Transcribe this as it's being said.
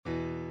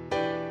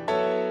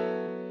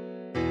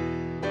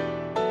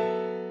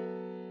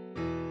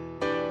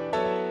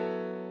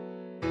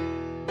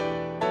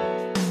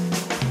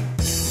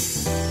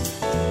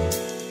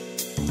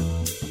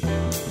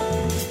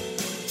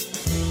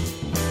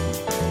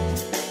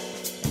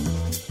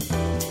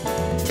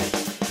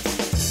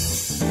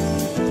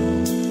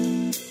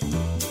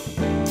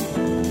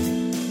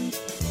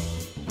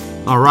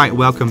All right,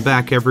 welcome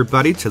back,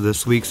 everybody, to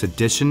this week's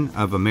edition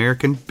of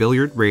American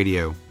Billiard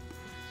Radio.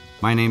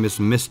 My name is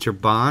Mr.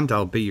 Bond.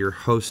 I'll be your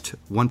host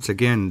once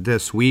again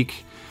this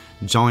week,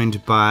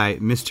 joined by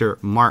Mr.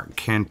 Mark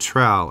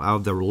Cantrell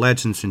of the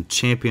Legends and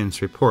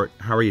Champions Report.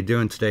 How are you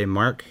doing today,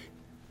 Mark?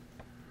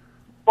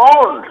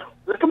 Bond!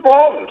 Mr.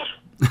 Bond!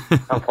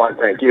 I'm fine,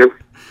 thank you.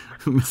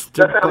 That's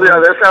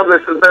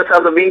how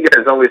the mean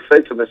guys always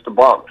say to Mr.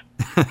 Bond.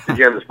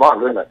 James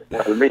Bond, isn't it?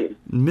 That's what I mean.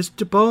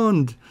 Mr.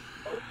 Bond.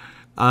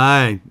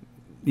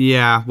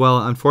 Yeah,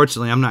 well,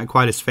 unfortunately, I'm not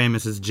quite as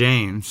famous as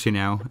James, you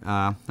know.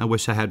 I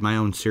wish I had my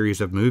own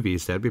series of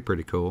movies. That'd be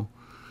pretty cool.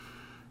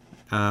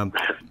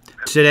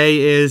 Today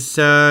is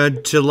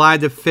July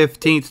the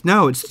 15th.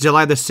 No, it's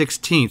July the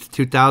 16th,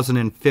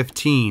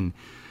 2015.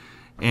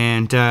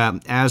 And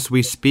as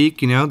we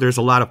speak, you know, there's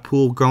a lot of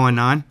pool going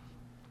on.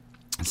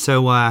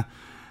 So I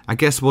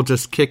guess we'll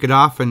just kick it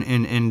off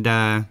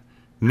and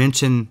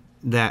mention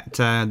that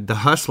the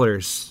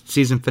Hustlers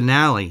season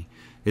finale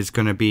is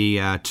going to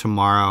be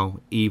tomorrow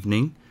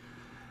evening.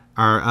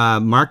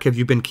 Mark, have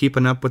you been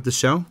keeping up with the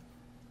show?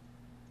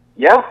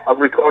 Yeah, I've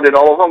recorded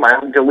all of them. I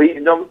haven't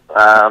deleted them.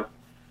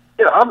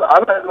 You know, I'm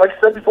like I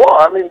said before,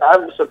 I mean,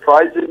 I'm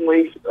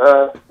surprisingly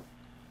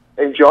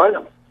enjoying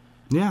them.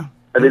 Yeah.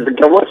 I think the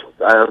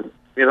good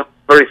you know,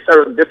 very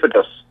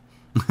serendipitous.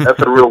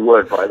 That's a real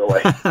word, by the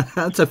way.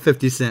 That's a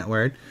 50-cent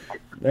word.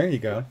 There you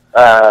go.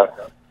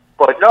 But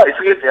no, it's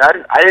good.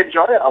 I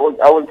enjoy it. I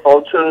look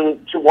forward to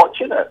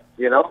watching it.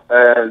 You know,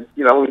 and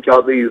you know, we've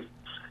got these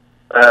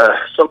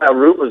somehow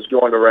rumors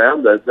going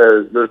around that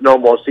there's no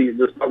more season.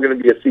 There's not going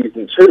to be a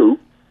season 2.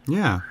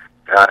 Yeah.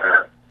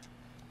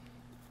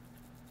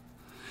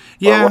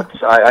 Yeah.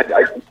 I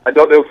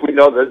don't know if we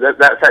know that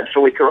that's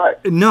actually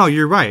correct. No,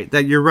 you're right.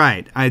 You're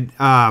right.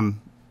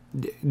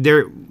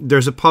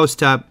 There's a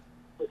post up.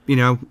 You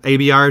know,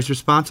 ABR is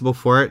responsible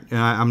for it.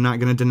 I'm not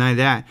going to deny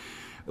that.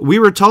 We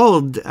were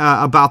told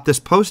about this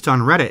post on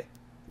Reddit,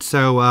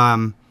 so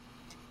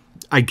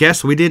I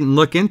guess we didn't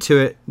look into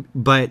it,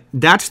 but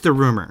that's the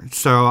rumor.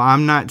 So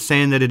I'm not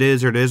saying that it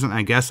is or it isn't.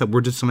 I guess that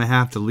we're just going to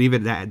have to leave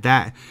it at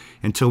that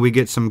until we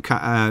get some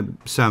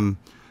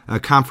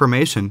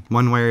confirmation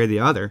one way or the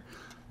other.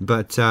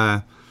 But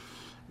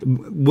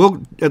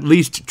we'll at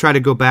least try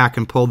to go back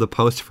and pull the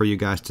post for you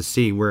guys to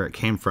see where it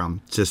came from,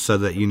 just so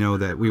that you know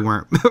that we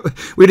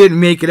didn't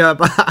make it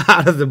up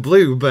out of the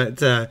blue.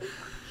 But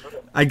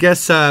I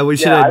guess we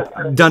should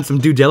have done some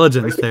due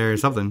diligence there or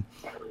something.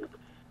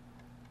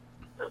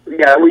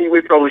 Yeah,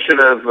 we probably should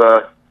have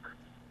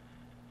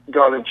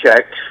gone and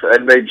checked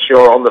and made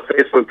sure on the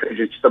Facebook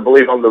pages. I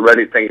believe on the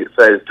Reddit thing it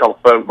says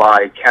confirmed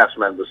by cast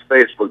members'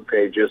 Facebook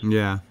pages.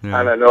 Yeah. And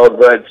I know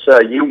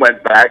that you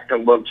went back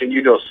and looked and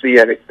you don't see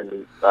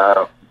anything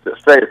that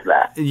says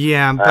that.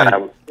 Yeah,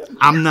 but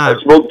I'm not.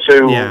 I spoke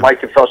to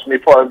Mike and Frost and he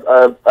put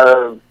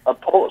a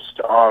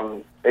post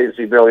on AZ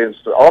Billions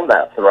on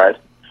that thread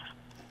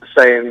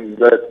saying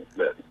that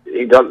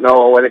he doesn't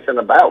know anything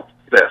about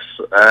this.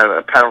 And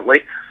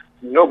apparently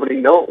nobody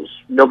knows.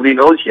 Nobody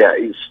knows yet.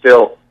 He's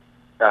still...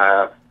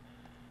 it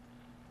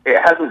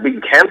hasn't been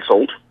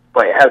cancelled,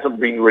 but it hasn't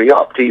been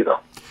re-upped either.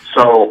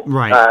 So,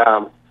 right.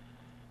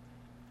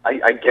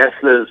 I guess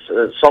there's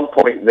at some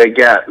point they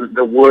get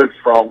the word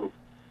from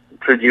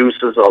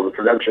producers or the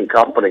production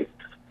company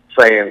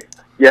saying,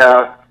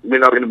 yeah, we're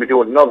not going to be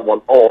doing another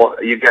one, or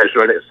are you guys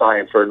ready to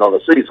sign for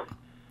another season?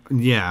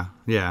 Yeah.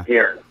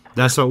 Here.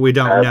 That's what we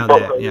don't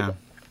know. Yeah.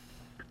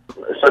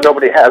 So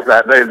nobody has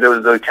that.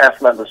 The cast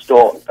members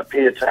don't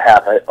appear to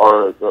have it,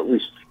 or at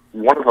least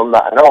one of them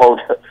that I know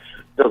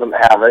doesn't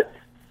have it.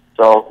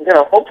 So, you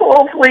know,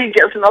 hopefully he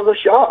gets another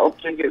shot.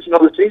 Hopefully he gets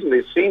another season.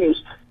 It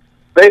seems,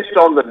 based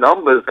on the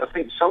numbers, I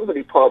think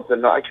somebody put up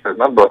I can't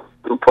remember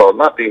who put up,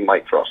 not being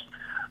Mike Frost,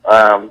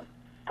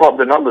 put up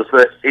the numbers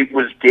that it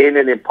was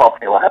gaining in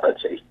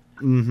popularity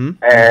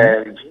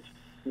and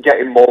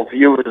getting more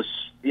viewers,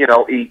 you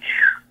know, each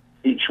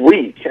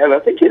week. And I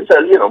think it's,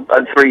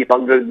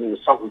 300 and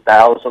something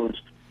thousand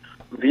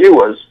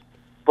viewers.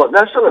 But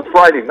that's on a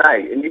Friday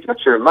night, and you got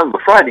to remember,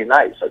 Friday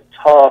night's a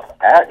tough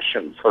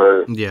action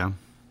for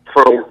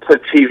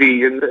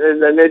TV, and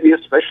maybe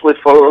especially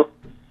for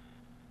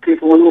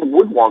people who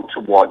would want to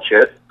watch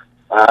it.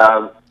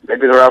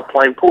 Maybe they're out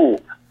playing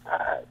pool.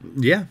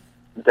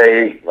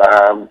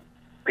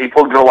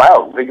 People go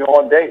out. They go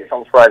on dates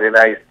on Friday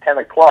night, 10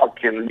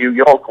 o'clock in New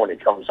York when it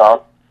comes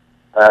on.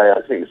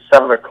 I think it's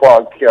 7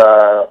 o'clock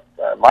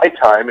my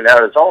time in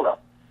Arizona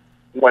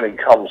when it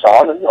comes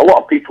on, and a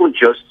lot of people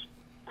just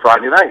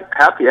Friday night,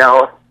 happy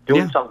hour,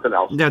 doing something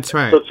else. That's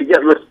right. So to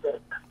get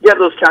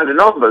those kind of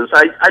numbers,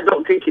 I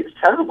don't think it's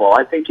terrible.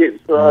 I think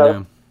it's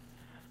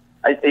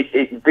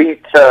it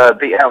beat out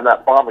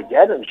that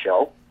Armageddon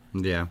show.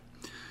 Yeah.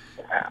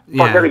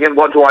 But then again,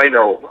 what do I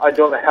know? I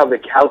don't know how they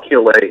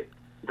calculate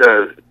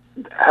the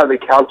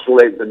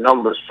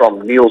numbers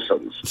from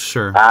Nielsen's.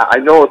 Sure. I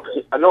know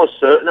a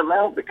certain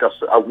amount because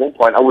at one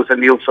point I was a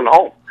Nielsen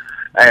home,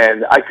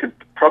 and I could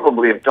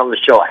probably have done the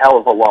show a hell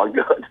of a lot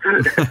good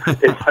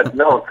if I'd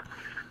known.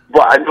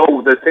 But I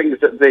know the things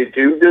that they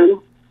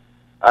do,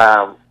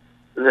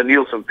 the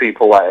Nielsen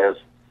people, that is.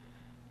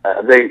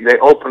 They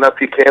open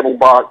up your cable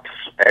box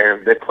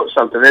and they put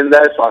something in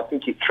there, so I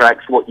think it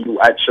tracks what you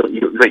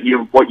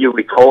what you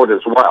record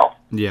as well.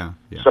 Yeah.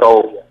 Yeah.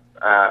 So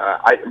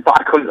I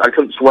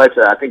couldn't swear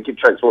to it. I think it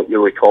tracks what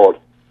you record.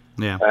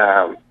 Yeah.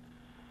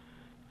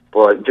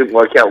 But it didn't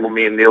work out with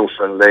me and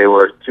Nielsen. They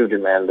were too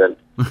demanding.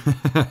 Listen,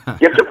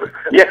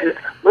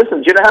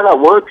 do you know how that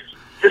works?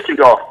 Just to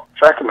go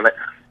track a minute.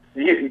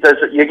 You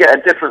get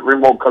a different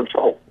remote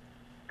control.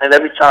 And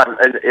every time,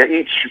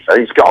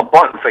 he's got a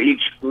button for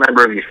each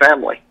member of your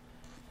family.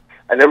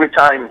 And every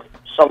time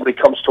somebody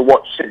comes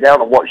to sit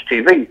down and watch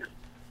TV,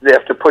 they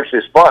have to push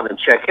this button and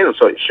check in,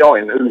 so it's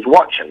showing who's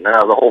watching.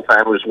 Now the whole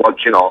family's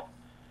watching,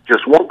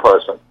 just one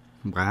person.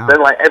 Wow.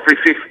 Then, like every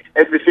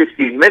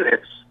 15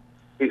 minutes,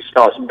 it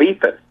starts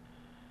beeping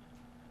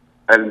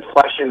and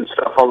flashing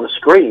stuff on the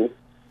screen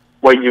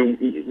where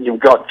you've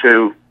got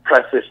to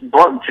press this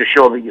button to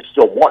show that you're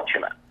still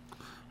watching it.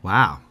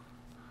 Wow,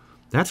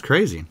 that's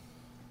crazy.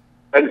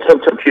 And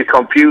sometimes your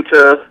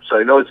computer, so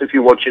you notice if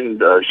you're watching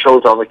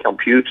shows on the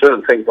computer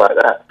and things like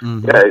that.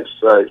 Mm-hmm. Yeah,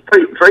 it's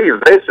pretty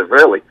invasive,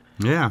 really.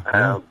 Yeah.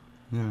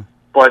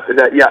 But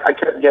I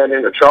kept getting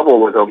into trouble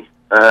with them,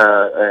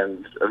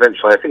 and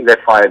eventually I think they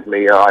fired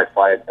me or I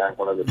fired them,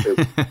 one of the two.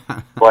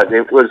 But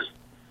it was,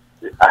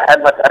 I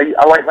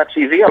like my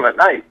TV on at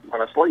night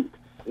when I sleep,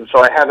 and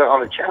so I had it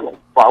on a channel,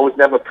 but I was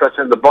never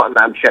pressing the button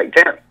I'm checked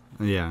in.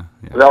 Yeah.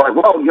 They're like,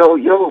 well,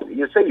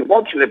 you say you're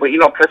watching it, but you're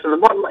not pressing the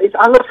button.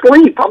 I'm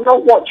asleep. I'm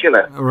not watching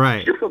it.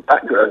 Right. Stupid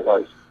background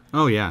noise.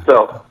 Oh, yeah.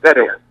 So,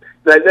 anyway,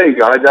 there you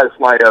go. That's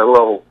my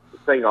little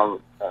thing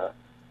on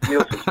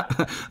Nielsen.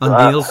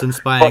 On Nielsen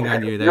spying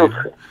on you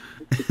there.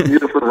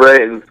 Nielsen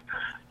ratings.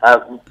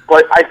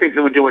 But I think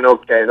they were doing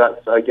okay.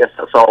 I guess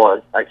that's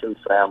all I can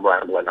say. I'm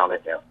rambling on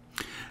it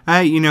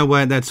now. You know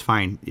what? That's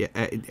fine. Yeah,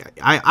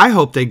 I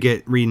hope they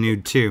get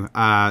renewed, too.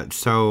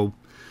 So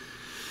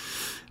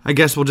I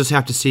guess we'll just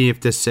have to see if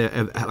this,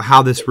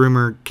 how this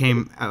rumor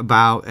came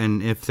about,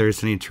 and if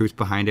there's any truth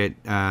behind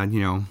it.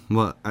 The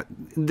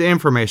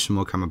information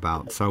will come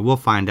about, so we'll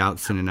find out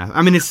soon enough.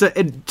 I mean,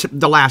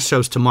 the last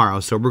show's tomorrow,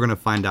 so we're gonna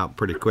find out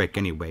pretty quick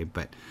anyway.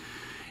 But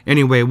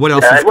anyway, what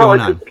else is going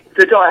on?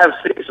 They don't have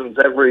seasons.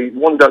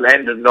 One doesn't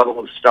end and another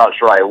one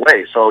starts right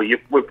away. So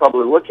we're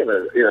probably looking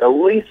at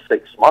least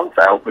 6 months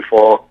out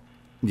before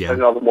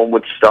another one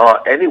would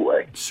start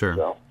anyway.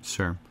 Sure.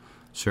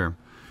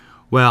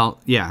 Well,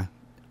 yeah.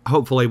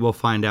 Hopefully we'll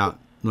find out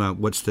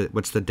what's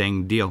the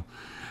dang deal.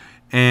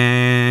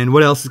 And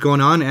what else is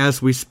going on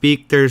as we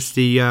speak? There's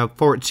the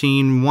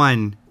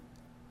 14-1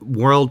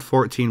 World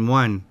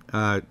 14-1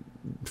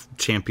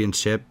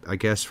 championship, I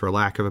guess, for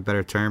lack of a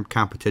better term,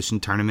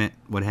 competition, tournament,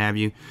 what have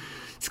you.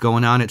 It's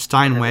going on at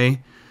Steinway,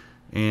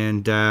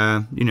 and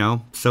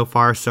so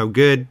far so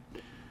good.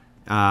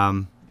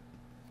 I'm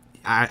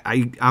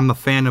a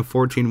fan of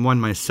 14-1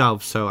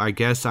 myself, so I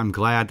guess I'm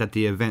glad that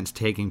the event's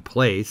taking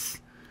place.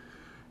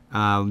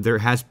 There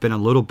has been a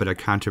little bit of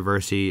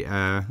controversy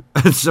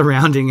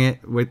surrounding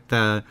it with,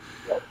 Mike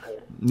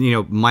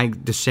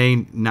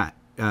Deshane not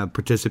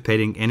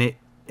participating in it,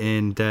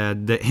 and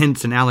the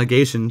hints and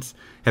allegations.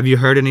 Have you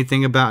heard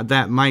anything about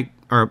that, Mike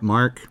or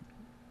Mark?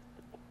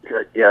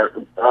 Yeah.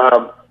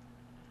 Well,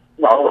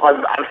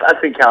 I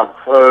think I've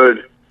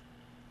heard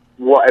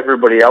what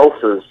everybody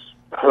else has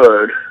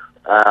heard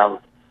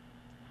of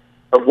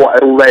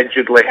what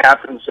allegedly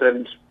happens,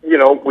 and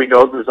we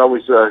know there's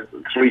always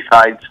three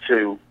sides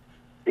to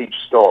each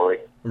story.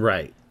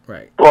 Right.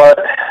 But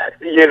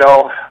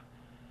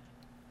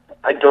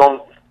I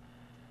don't.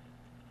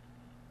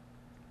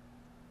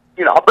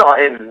 I'm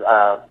not in.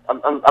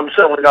 I'm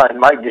certainly not in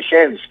Mike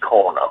Deshane's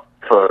corner.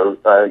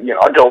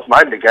 I don't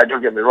mind the guy.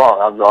 Don't get me wrong.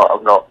 I'm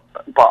not.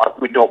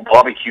 But we don't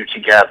barbecue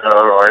together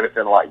or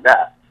anything like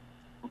that.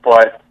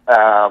 But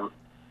I'm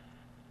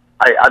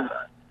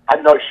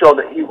not sure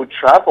that he would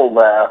travel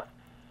there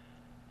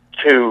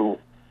to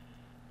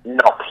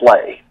not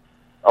play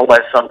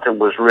unless something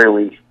was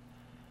really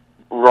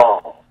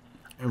wrong.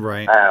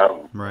 Right.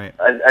 Right.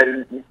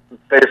 And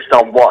based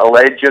on what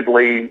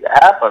allegedly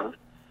happened,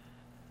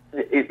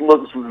 it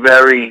looks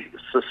very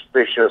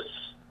suspicious.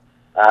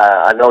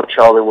 I know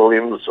Charlie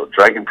Williams or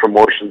Dragon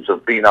Promotions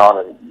have been on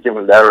and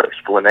given their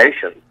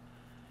explanation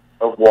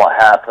of what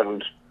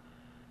happened.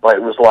 But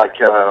it was like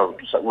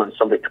when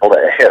somebody called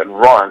it a hit and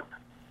run.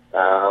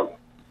 And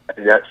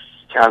it's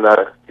kind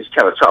of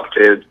tough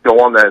to go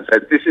on there and say,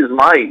 this is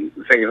my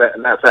thing,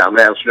 and that's how I'm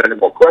answering any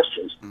more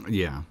questions.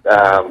 Yeah.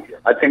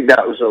 I think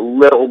that was a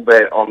little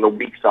bit on the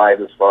weak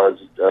side as far as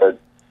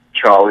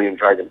Charlie and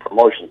Dragon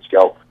Promotions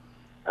go.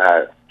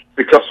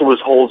 Because there was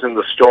holes in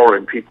the story,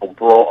 and people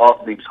brought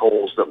up these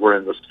holes that were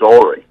in the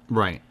story.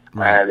 Right.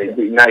 And it'd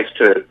be nice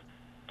to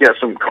get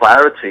some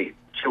clarity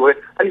to it.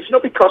 And it's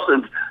not because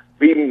of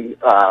being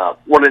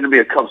wanting to be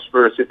a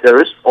conspiracy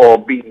theorist or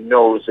being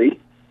nosy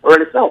or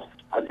anything else.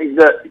 I think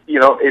that,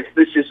 if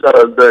this is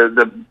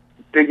the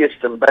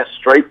biggest and best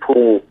straight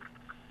pool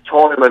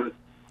tournament,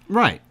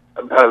 right,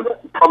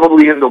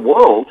 probably in the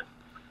world,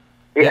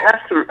 it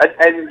has to,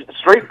 and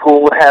straight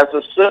pool has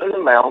a certain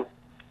amount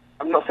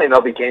I'm not saying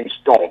other games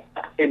don't,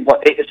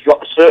 but it's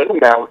got a certain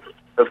amount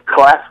of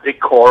class,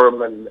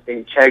 decorum, and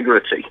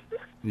integrity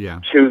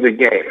to the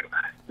game.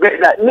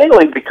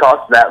 Mainly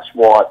because that's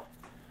what,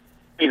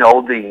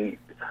 the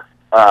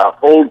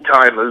old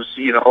timers,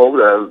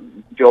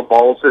 Joe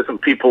Balses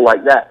and people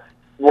like that,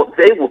 what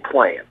they were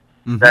playing.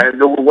 Mm-hmm. And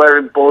they were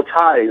wearing bow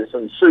ties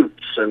and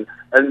suits, and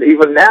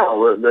even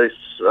now, this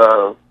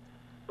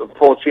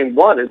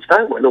 14-1 in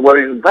Steinway, they're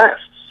wearing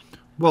vests.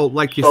 Well,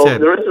 like you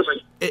said,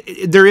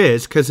 there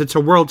is, because it's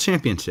a world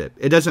championship.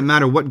 It doesn't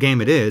matter what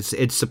game it is.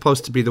 It's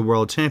supposed to be the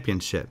world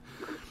championship.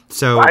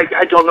 So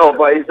I don't know,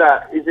 but is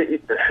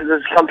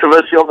there's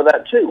controversy over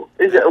that too?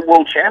 Is it a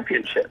world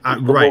championship?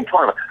 Right. World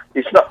tournament.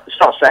 It's not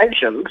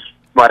sanctioned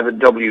by the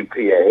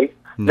WPA.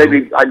 No.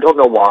 Maybe, I don't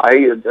know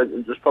why.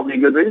 There's probably a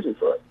good reason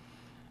for it.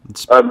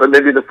 But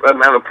maybe the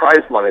amount of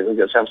prize money, they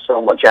just have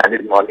so much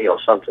added money or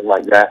something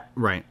like that.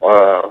 Right.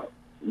 Or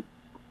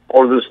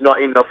there's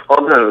not enough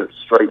other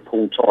straight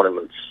pool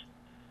tournaments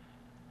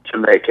to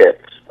make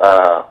it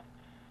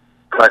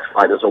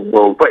classified as a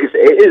world. But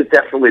it is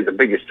definitely the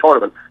biggest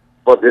tournament.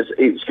 But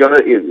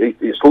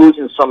it's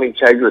losing some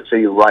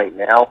integrity right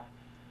now.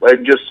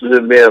 Just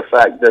the mere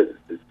fact that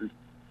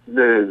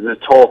the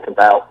talk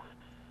about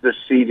the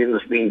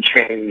seedings being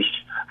changed.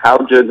 How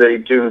do they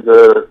do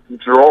the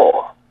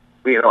draw?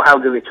 How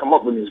do they come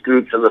up with these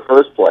groups in the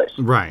first place?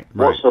 Right.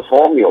 What's the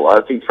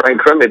formula? I think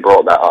Frank Crimmy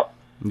brought that up.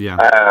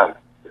 Yeah.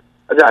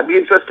 I'd be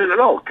interested to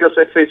know, because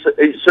if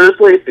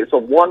it's a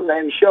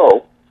one-man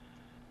show,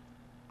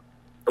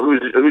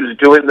 who's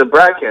doing the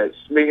brackets,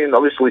 meaning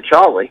obviously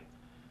Charlie,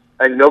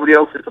 and nobody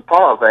else is a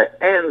part of it,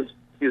 and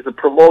he's the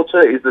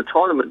promoter, he's the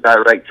tournament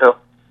director,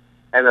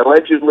 and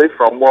allegedly,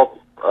 from what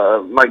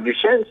Mike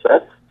Duchesne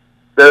said,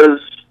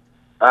 there's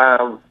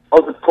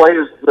other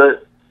players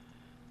that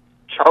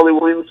Charlie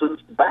Williams has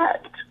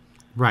backed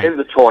in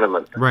the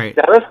tournament. Right.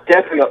 Now,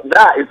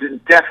 that is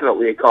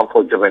definitely a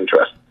conflict of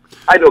interest.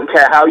 I don't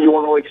care how you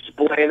want to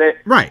explain it.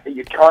 Right.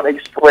 You can't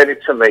explain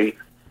it to me.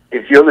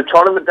 If you're the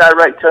tournament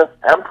director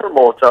and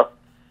promoter,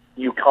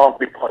 you can't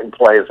be putting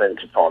players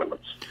into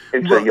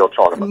your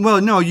tournament.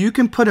 Well, no, you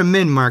can put them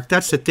in, Mark.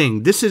 That's the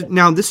thing. This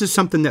is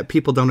something that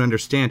people don't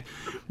understand.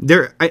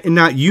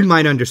 Now, you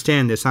might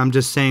understand this. I'm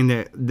just saying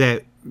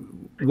that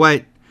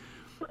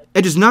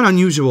it is not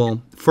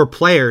unusual for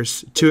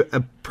players to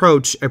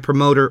approach a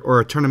promoter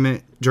or a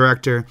tournament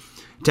director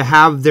to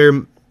have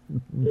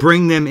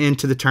bring them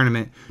into the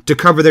tournament to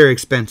cover their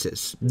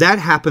expenses. That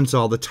happens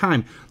all the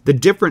time. The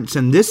difference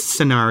in this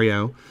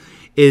scenario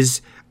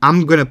is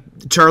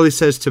Charlie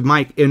says to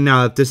Mike, and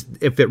now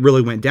if it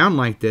really went down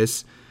like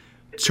this,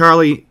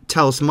 Charlie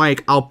tells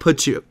Mike, I'll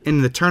put you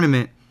in the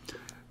tournament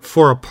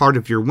for a part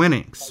of your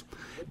winnings.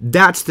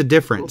 That's the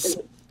difference.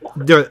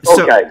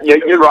 Okay,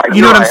 you're right.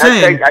 You know what I'm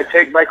saying? I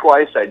take back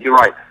what I said. You're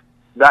right.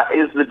 That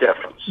is the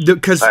difference.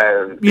 Because,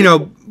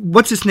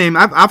 what's his name?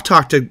 I've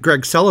talked to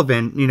Greg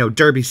Sullivan,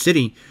 Derby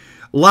City,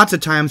 lots of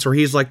times where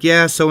he's like,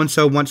 yeah,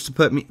 so-and-so wants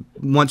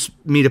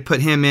me to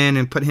put him in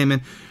and put him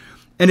in.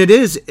 And it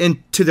is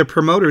to the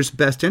promoter's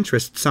best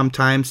interest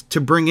sometimes to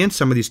bring in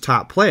some of these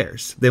top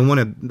players. They want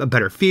a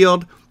better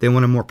field. They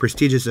want a more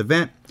prestigious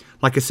event.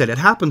 Like I said, it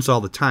happens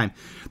all the time.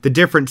 The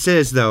difference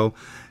is, though,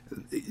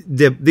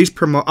 these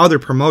other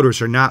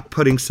promoters are not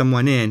putting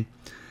someone in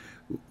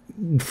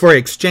for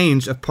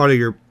exchange of part of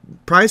your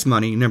prize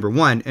money, number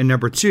one. And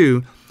number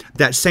two,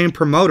 that same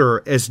promoter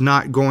is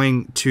not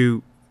going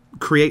to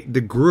create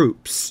the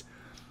groups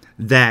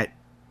that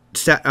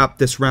set up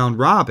this round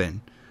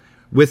robin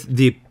with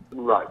the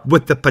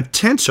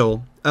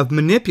potential of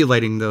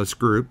manipulating those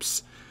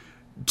groups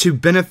to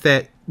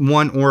benefit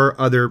one or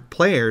other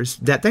players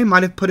that they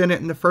might have put in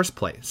it in the first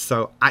place.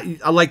 So I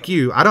like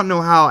you, I don't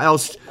know how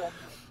else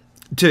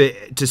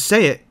to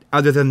say it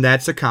other than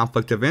that's a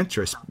conflict of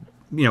interest.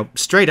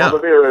 Straight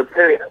up.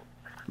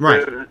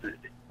 Right.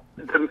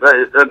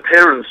 The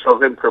appearance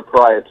of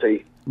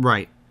impropriety.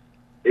 Right.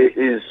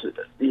 Is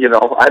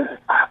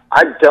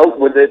I've dealt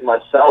with it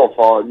myself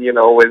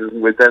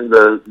within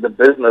the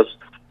business.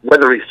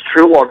 Whether it's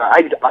true or not,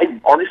 I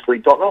honestly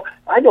don't know.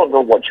 I don't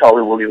know what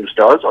Charlie Williams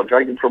does or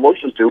Dragon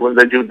Promotions do when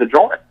they do the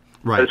drawing.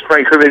 Right. As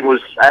Frank Kirby was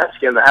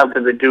asking, how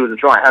do they do the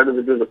drawing? How do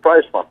they do the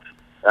prize fund?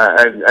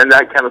 And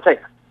that kind of thing.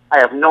 I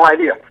have no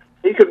idea.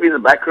 He could be in the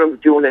back room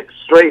doing it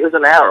straight as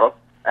an arrow,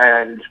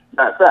 and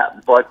that's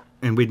that.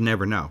 And we'd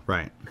never know,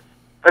 right?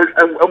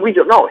 And we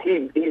don't know.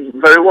 He's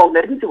very well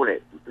maybe doing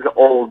it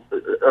all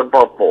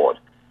above board.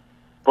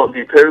 But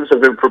the appearance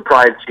of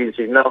impropriety is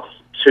enough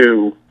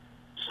to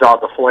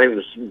start the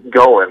flames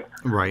going.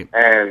 Right.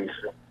 And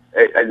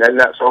then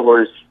that's all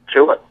there is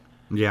to it.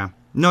 Yeah.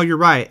 No, you're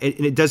right.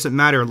 It doesn't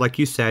matter. Like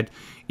you said,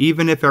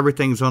 even if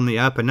everything's on the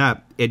up and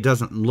up, it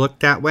doesn't look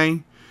that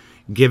way,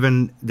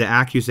 given the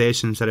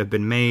accusations that have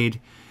been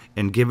made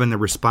and given the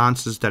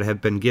responses that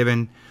have been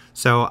given.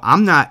 So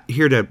I'm not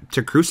here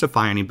to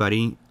crucify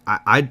anybody.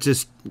 I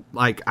just,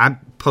 like I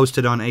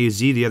posted on AZ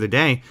the other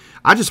day,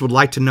 I just would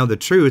like to know the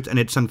truth. And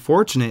it's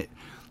unfortunate,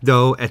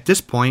 though, at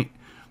this point,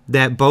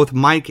 that both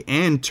Mike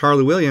and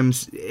Charlie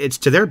Williams, it's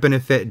to their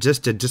benefit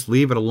just to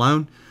leave it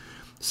alone.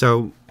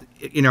 So,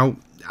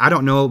 I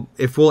don't know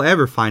if we'll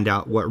ever find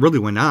out what really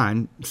went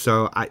on.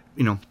 So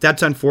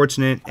that's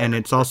unfortunate, and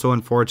it's also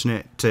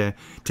unfortunate to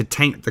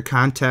taint the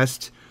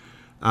contest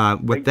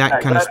with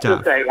that kind of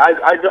stuff. That's the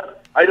thing.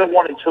 I don't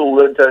want it to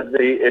lead to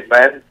the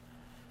event,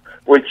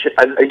 which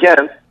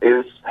again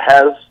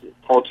has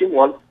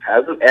 14-1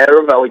 has an air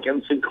of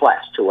elegance and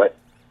class to it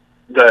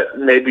that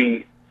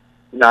maybe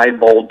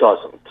 9-ball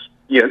doesn't.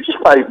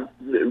 Just by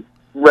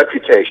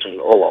reputation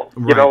alone.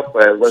 Right.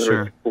 Whether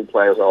Sure. it's pool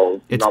players or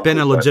it's not been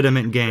a pool players.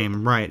 legitimate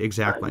game, right?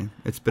 Exactly.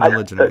 It's been a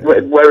legitimate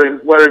game.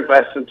 Wearing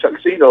vests and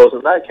tuxedos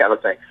and that kind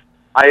of thing.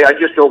 I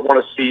just don't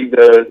want to see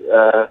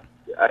the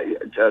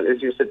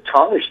as you said,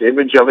 tarnished, the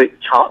image of it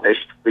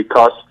tarnished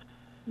because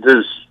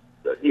there's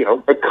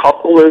a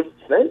couple of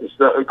things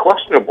that are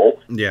questionable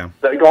Yeah.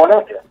 that are going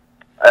on here,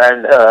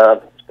 and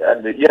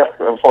yeah,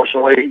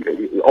 unfortunately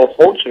or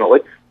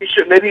fortunately,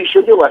 maybe he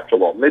should be left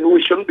alone. Maybe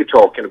we shouldn't be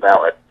talking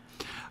about it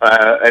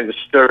and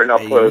stirring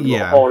up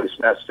a hornet's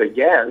nest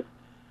again.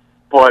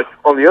 But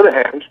on the other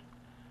hand,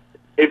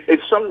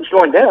 if something's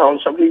going down,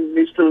 somebody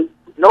needs to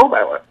know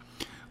about it.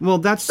 Well,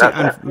 that's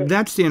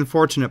the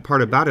unfortunate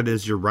part about it.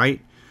 Is you're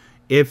right.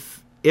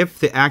 If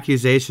the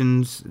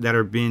accusations that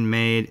are being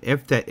made,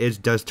 if that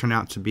does turn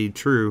out to be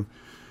true,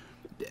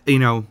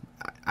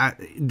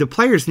 the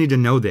players need to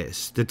know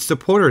this. The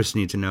supporters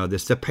need to know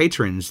this. The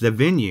patrons, the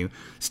venue,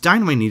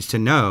 Steinway needs to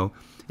know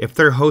if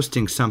they're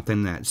hosting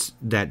something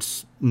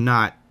that's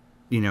not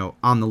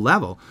on the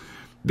level,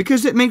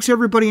 because it makes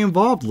everybody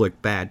involved look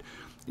bad.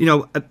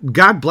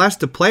 God bless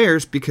the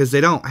players because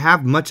they don't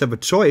have much of a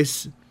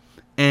choice,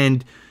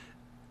 and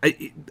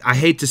I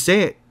hate to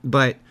say it,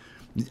 but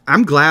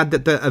I'm glad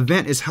that the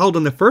event is held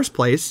in the first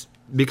place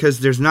because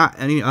there's not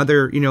any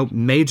other,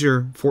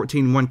 major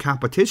 14-1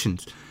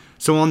 competitions.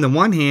 So on the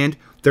one hand,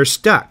 they're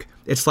stuck.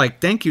 It's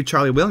like, thank you,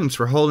 Charlie Williams,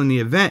 for holding the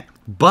event,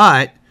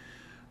 but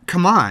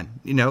come on,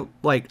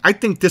 I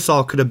think this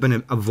all could have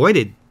been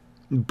avoided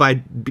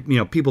by,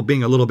 people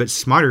being a little bit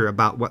smarter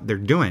about what they're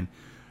doing.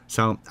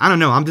 So I don't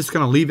know. I'm just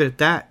going to leave it at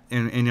that,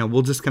 and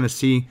we'll just kind of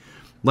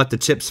let the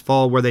chips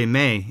fall where they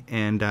may,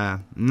 and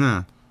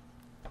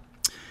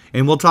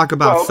and we'll talk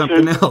about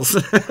something else.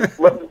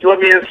 let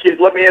me ask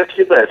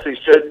you this.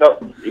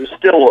 He's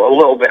still a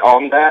little bit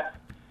on that.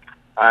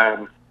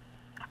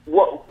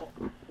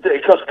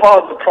 Because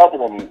part of the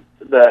problem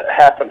that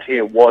happened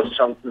here was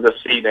the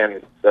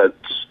seeding that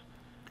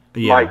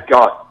Mike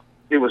got.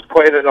 He was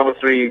playing at number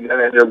 3 and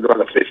ended up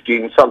going to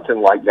 15, something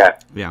like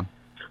that. Yeah.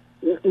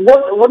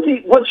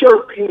 What's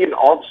your opinion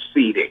on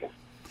seeding?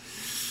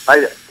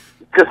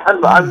 Because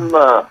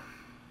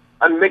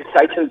I'm mixed.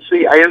 I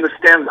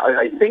understand.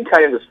 I think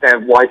I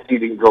understand why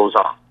seeding goes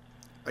on.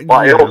 But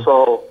I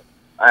also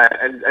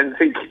and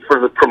think for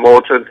the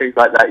promoter and things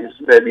like that, it's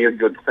maybe a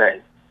good thing,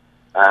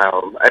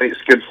 and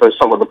it's good for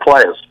some of the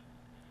players.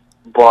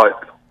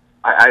 But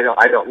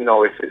I don't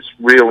know if it's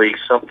really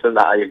something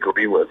that I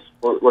agree with.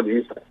 What do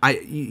you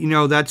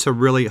think? That's a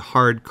really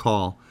hard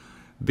call,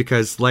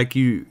 because like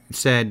you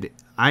said,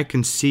 I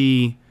can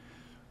see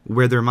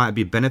where there might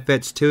be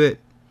benefits to it.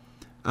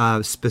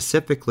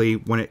 Specifically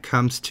when it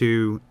comes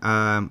to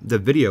the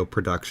video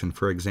production,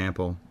 for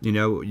example.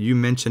 You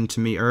mentioned to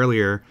me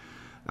earlier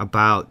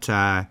about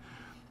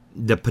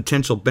the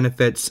potential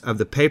benefits of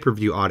the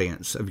pay-per-view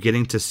audience, of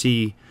getting to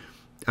see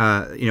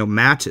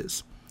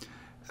matches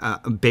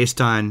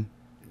based on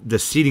the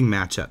seeding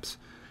matchups.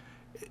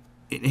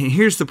 And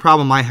here's the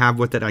problem I have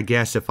with it, I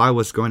guess, if I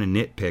was going to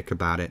nitpick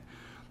about it.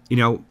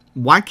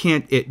 Why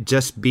can't it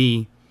just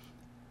be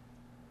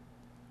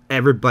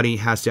everybody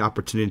has the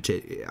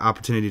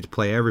opportunity to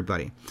play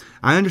everybody?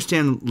 I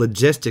understand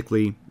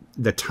logistically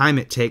the time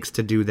it takes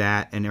to do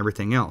that and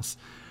everything else,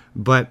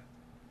 but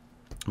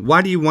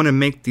why do you want to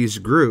make these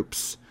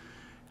groups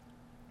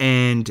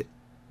and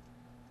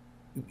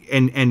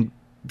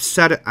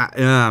set it?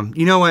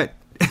 You know what?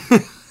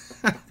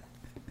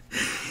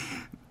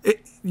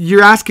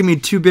 You're asking me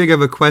too big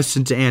of a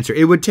question to answer.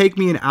 It would take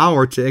me an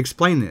hour to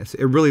explain this.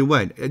 It really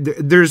would.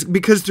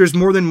 Because there's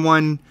more than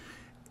one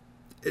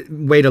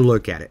way to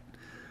look at it.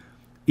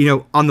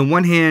 On the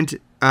one hand,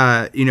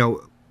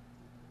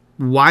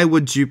 why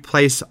would you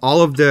place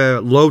all of the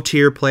low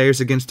tier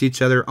players against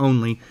each other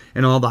only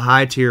and all the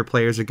high tier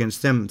players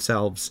against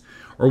themselves?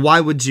 Or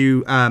why would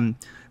you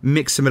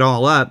mix them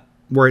all up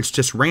where it's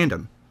just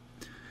random?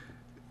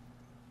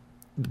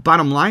 The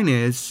bottom line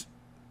is,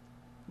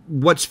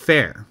 what's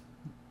fair?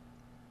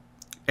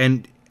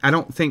 And I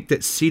don't think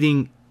that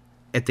seeding,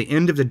 at the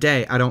end of the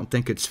day, I don't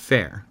think it's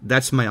fair.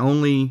 That's my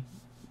only,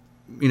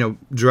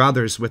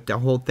 druthers with the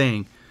whole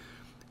thing,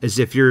 is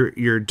if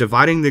you're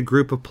dividing the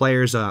group of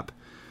players up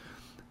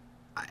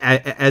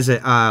as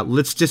a,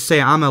 let's just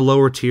say I'm a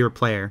lower tier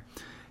player.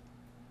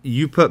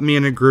 You put me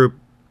in a group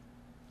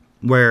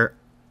where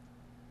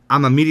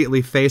I'm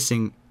immediately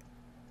facing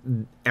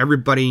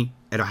everybody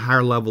at a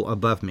higher level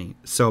above me.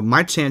 So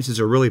my chances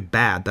are really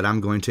bad that I'm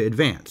going to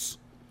advance.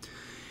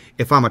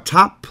 If I'm a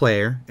top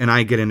player and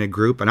I get in a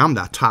group and I'm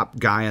the top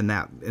guy in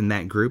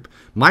that group,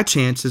 my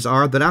chances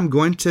are that I'm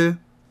going to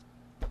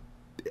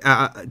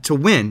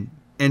win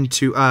and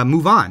to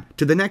move on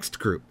to the next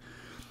group.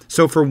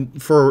 So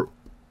for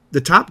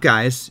the top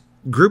guys,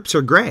 groups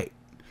are great.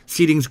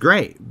 Seeding's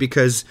great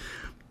because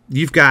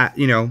you've got,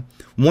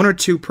 one or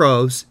two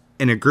pros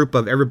in a group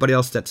of everybody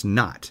else that's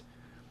not.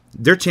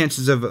 Their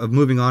chances of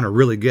moving on are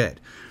really good.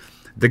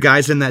 The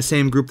guys in that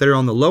same group that are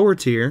on the lower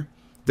tier,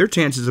 their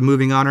chances of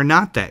moving on are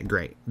not that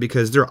great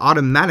because they're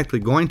automatically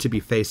going to be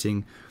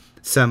facing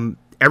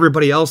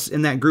everybody else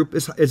in that group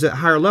is at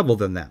higher level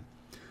than them.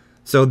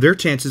 So their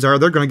chances are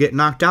they're going to get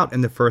knocked out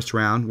in the first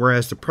round,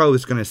 whereas the pro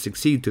is going to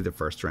succeed through the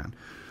first round.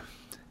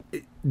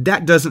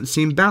 That doesn't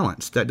seem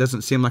balanced. That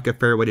doesn't seem like a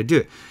fair way to do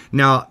it.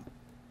 Now,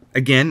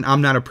 again,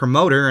 I'm not a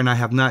promoter, and I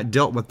have not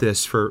dealt with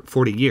this for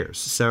 40 years.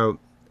 So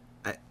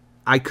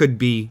I could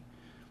be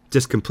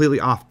just completely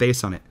off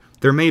base on it.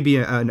 There may be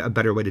a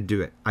better way to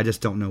do it. I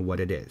just don't know what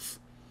it is.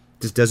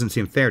 It just doesn't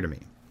seem fair to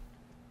me.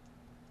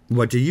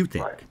 What do you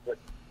think?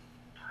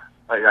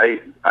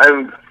 Again,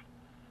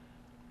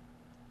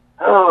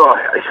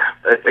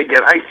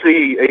 I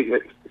see,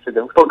 it's a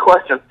difficult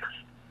question.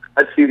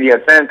 I see the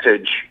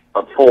advantage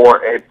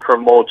for a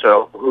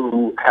promoter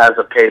who has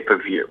a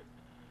pay-per-view.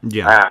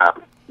 Yeah.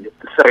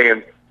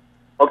 Saying,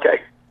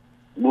 okay,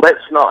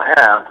 let's not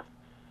have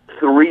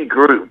three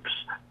groups,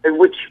 in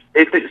which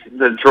if it's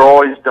the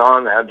draw is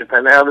done,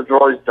 depending on how the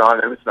draw is done,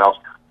 and everything else,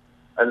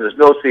 and there's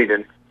no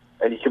seeding,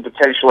 and you can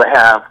potentially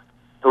have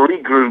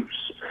three groups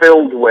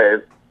filled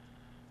with,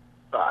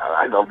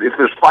 I don't know, if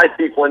there's 5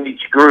 people in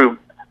each group,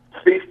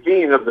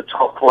 15 of the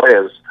top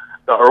players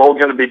that are all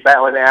going to be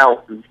battling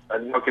out and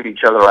knocking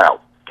each other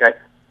out. Okay,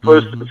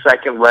 first and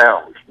second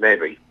round,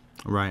 maybe.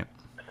 Right.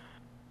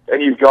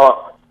 And you've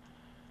got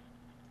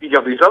these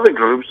other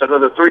groups,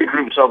 another 3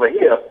 groups over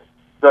here.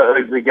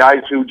 The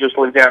guys who just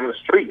live down the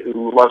street,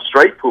 who love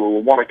straight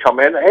pool, want to come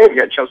in. Hey, they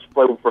get a chance to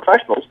play with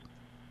professionals,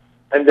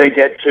 and they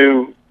get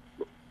to,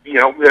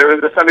 they're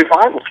in the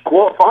semifinals,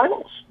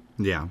 quarterfinals.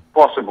 Yeah.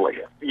 Possibly,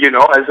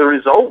 as a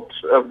result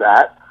of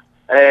that.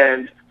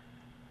 And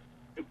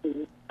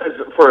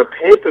for a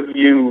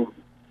pay-per-view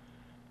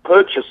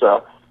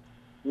purchaser,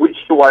 which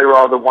do I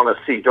rather want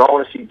to see? Do I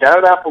want to see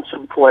Darren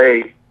Appleton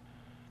play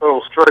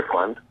Earl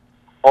Strickland,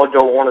 or do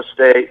I want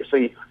to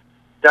see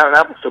Darren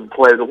Appleton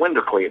play the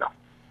window cleaner?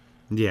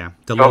 Yeah.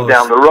 From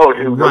down the road,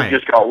 who right.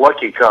 just got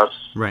lucky because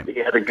he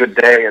had a good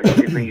day and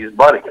he beat his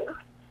buddy.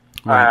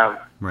 Right.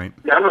 Right.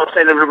 I'm not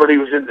saying everybody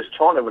who's in this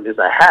tournament is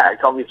a hack.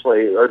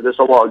 Obviously, there's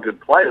a lot of good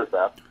players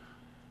there.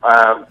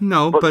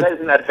 No, but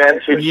there's an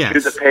advantage to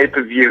the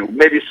pay-per-view.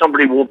 Maybe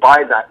somebody will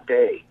buy that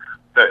day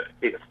that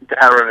it's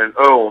Darren and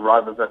Earl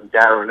rather than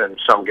Darren and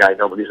some guy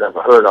nobody's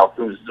ever heard of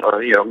who's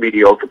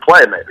mediocre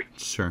player maybe.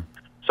 Sure.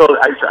 So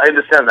I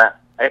understand that.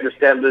 I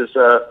understand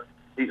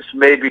it's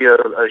maybe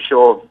a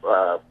show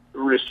of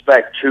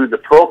respect to the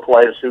pro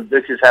players who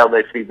this is how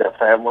they feed their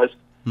families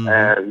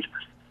and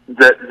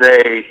that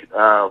they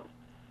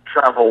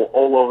travel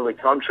all over the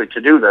country to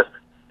do this.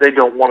 They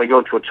don't want to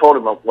go to a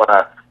tournament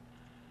where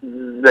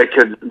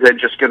they're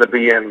just going to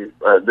be in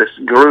this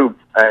group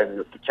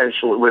and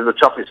potentially with the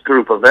toughest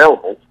group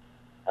available.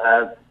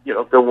 They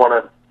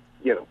want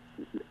to,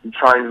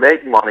 try and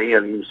make money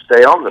and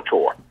stay on the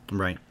tour.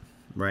 Right.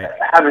 Right.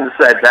 Having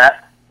said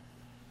that,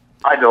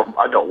 I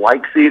don't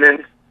like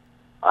seeding.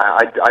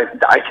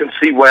 I can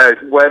see where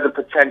the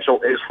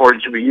potential is for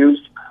it to be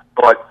used,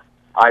 but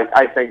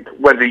I think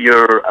whether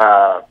you're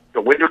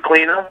the window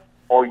cleaner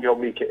or you're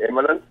Mika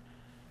Immonen,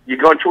 you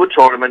go to a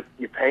tournament,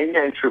 you're paying an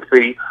entry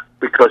fee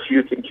because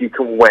you think you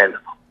can win,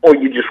 or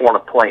you just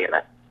want to play in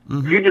it.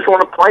 If you just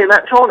want to play in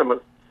that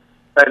tournament,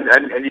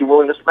 and you're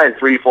willing to spend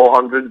 $300,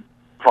 $400,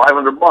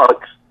 $500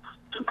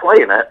 to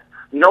play in it,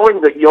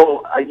 knowing that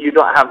you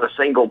don't have a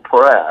single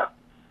prayer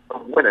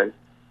of winning,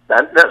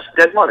 that's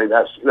dead money.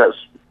 That's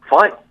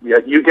fine. Yeah,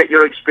 you get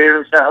your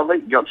experience out of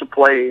it. You got to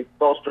play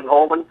Boston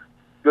Holman.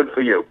 Good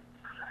for you.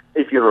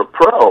 If you're a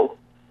pro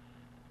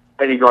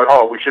and you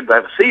go, we should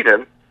have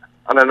seeding,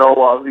 and I know a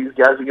lot of these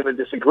guys are going to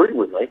disagree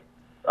with me,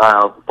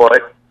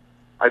 but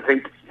I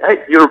think,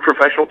 hey, you're a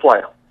professional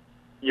player.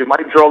 You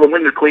might draw the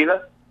window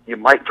cleaner. You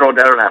might draw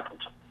Darren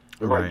Appleton.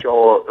 You might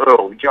draw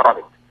Earl,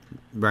 Johnny.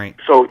 Right.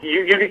 So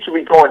you need to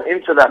be going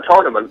into that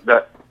tournament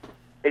that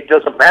it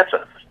doesn't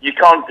matter. You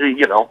can't,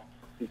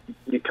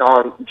 you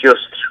can't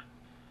just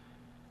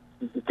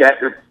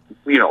get,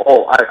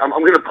 I'm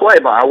going to play,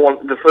 but I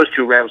want the first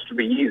 2 rounds to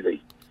be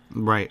easy.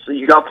 Right. So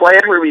you got to play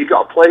everywhere. You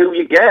got to play who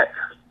you get.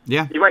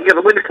 Yeah. You might get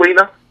the window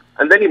cleaner,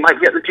 and then you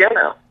might get the Jen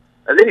out,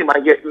 and then you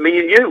might get me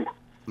and you.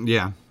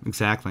 Yeah,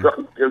 exactly.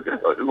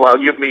 Well,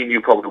 me and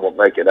you probably won't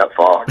make it that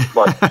far,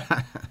 but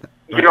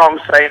you know what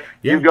I'm saying?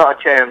 Yeah. You've got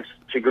a chance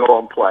to go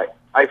and play.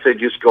 I say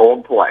just go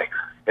and play.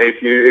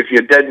 If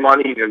you're dead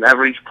money and you're an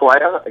average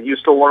player and you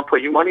still want to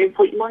put your money in,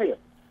 put your money in.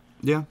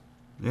 Yeah,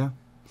 yeah.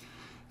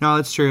 No,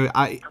 that's true.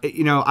 I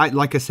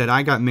like I said,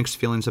 I got mixed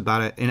feelings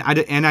about it, and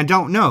I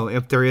don't know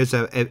if there's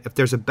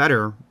a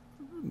better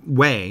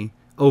way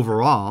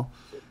overall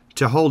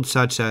to hold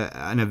such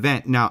an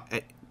event. Now,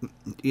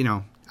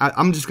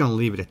 I'm just going to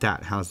leave it at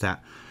that. How's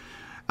that?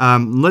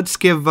 Let's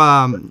give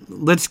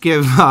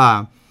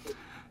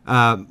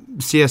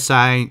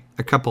CSI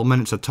a couple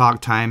minutes of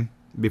talk time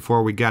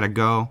before we gotta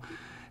go.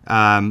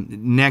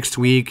 Next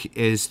week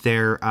is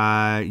their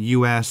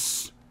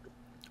U.S.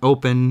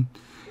 Open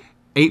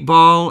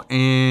 8-ball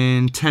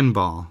and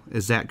 10-ball.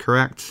 Is that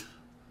correct?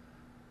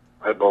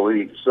 I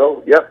believe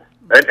so. Yep.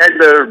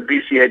 And their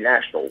BCA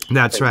Nationals.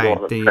 That's right.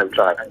 At the same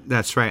time.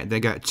 That's right.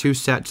 They got 2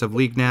 sets of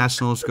League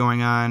Nationals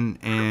going on,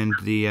 and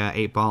the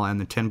 8-ball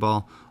and the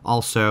 10-ball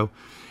also.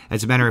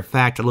 As a matter of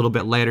fact, a little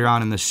bit later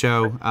on in the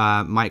show,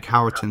 Mike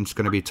Howerton's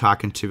going to be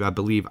talking to, I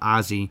believe,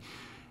 Ozzy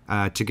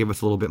to give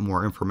us a little bit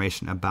more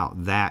information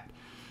about that.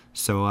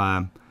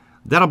 So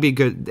that'll be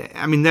good.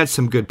 I mean, that's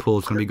some good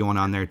pools going to be going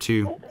on there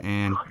too.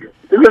 And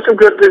they've got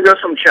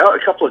a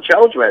couple of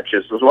challenge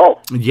matches as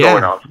well.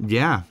 Going on.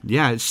 Yeah.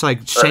 It's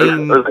like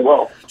Shane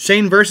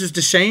Shane versus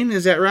DeShane.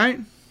 Is that right?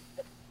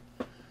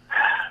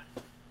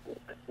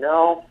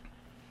 No.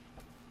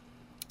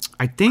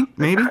 I think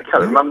maybe. I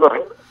can't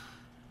remember.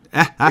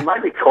 It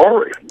might be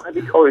Corey. It might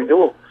be Corey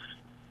Deuel.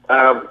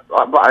 But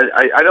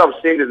I know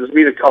I've seen it. There's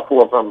been a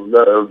couple of them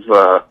that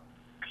have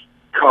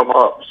come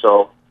up.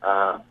 So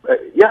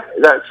yeah,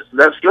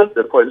 that's good.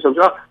 They're putting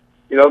something up.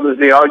 You know, there's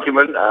the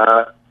argument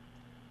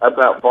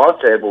about bar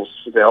tables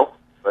still.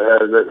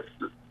 That's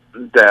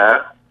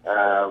there.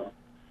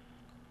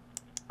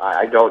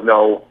 I don't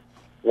know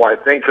why I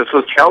think, because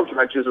those challenge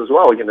matches as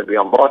well are going to be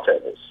on bar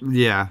tables.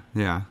 Yeah.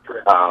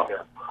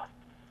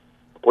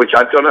 Which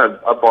I've done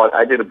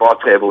I did a bar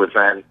table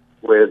event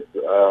with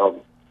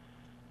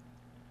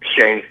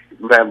Shane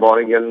Van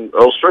Boening and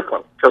Earl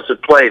Strickland, because it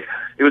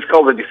was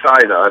called the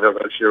Decider. I don't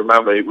know if you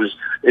remember.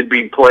 It'd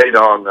been played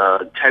on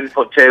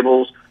 10-foot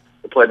tables.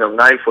 They played on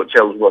 9-foot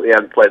tables, but they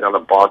hadn't played on a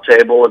bar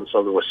table, and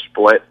so they were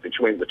split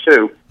between the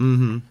two.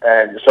 Mm-hmm.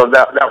 And so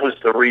that was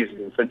the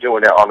reason for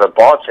doing it on a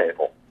bar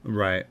table.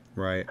 Right.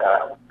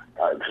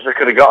 Because I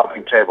could have got a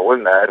big table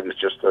in there. It was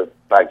just a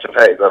bag to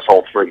pay. That's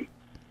all 3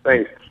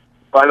 things.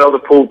 But I know the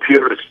pool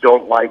purists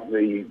don't like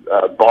the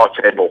bar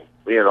table,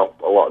 a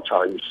lot of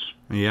times.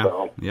 Yeah.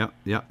 So. Yep.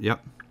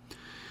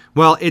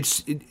 Well,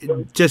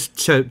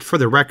 for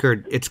the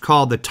record, it's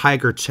called the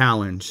Tiger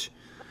Challenge.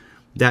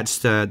 That's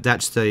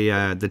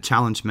the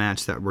challenge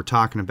match that we're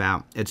talking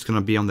about. It's going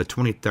to be on the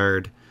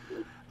 23rd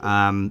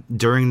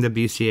during the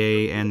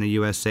BCA and the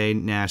USA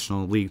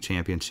National League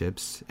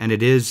Championships, and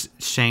it is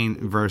Shane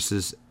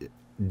versus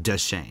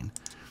DeShane.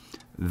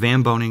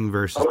 Van Boening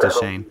versus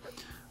DeShane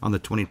on the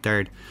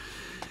 23rd.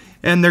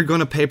 And they're going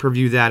to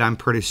pay-per-view that, I'm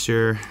pretty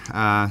sure.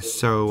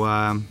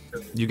 So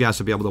you guys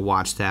will be able to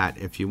watch that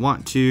if you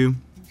want to.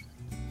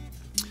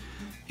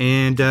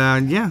 And,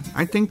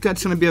 I think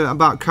that's going to be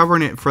about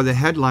covering it for the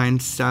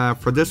headlines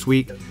for this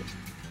week.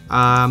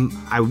 Time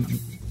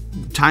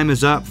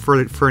is up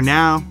for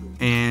now.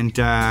 And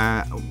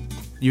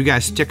you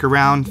guys stick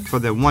around for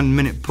the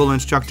 1-minute pool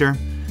instructor.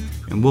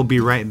 And we'll be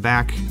right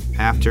back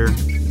after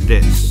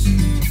this.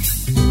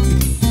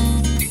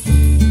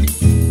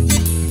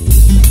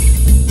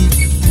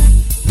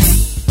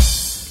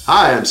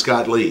 Hi, I'm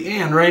Scott Lee.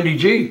 And Randy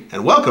G.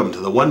 And welcome to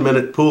the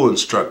 1-Minute Pool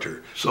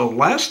Instructor. So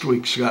last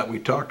week, Scott, we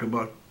talked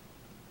about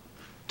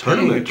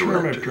tournament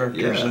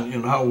directors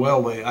and how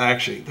well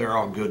they're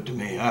all good to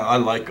me. I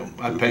like them.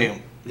 I pay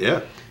them.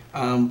 Yeah.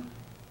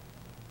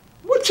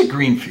 What's a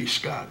green fee,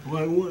 Scott?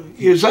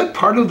 Is that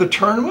part of the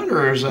tournament,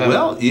 or is that?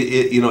 Well,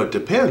 it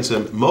depends.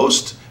 And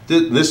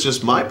this is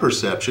just my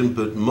perception,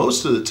 but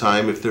most of the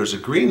time, if there's a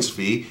greens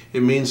fee,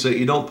 it means that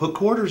you don't put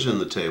quarters in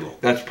the table.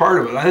 That's part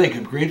of it. I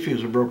think green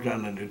fees are broken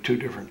down into 2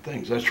 different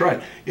things. That's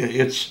right.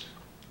 It's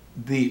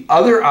the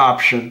other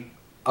option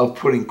of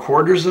putting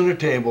quarters in a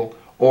table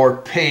or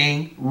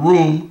paying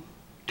room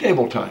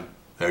table time.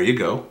 There you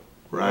go.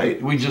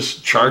 Right. We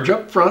just charge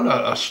up front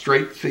a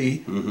straight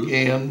fee,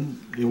 and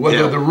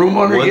whether the room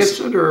owner gets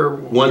it or...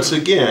 Once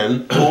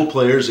again, pool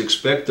players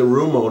expect the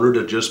room owner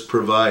to just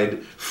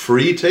provide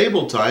free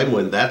table time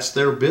when that's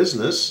their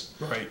business.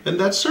 Right. And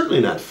that's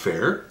certainly not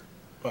fair.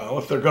 Well,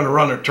 if they're going to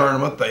run a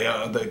tournament,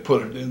 they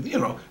put it in,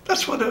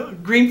 that's what a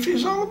green fee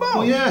is all about.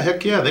 Well, yeah,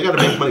 heck yeah. They got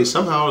to make money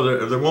somehow,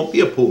 or there won't be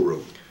a pool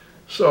room.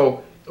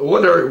 So...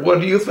 What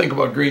do you think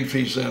about green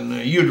fees then?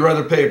 You'd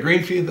rather pay a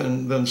green fee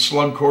than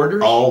slug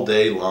quarters? All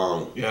day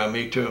long. Yeah,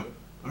 me too.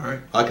 All right.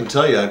 I can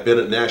tell you, I've been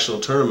at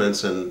national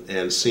tournaments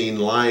and seen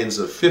lines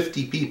of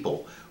 50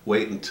 people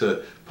waiting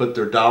to put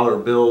their dollar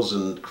bills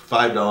and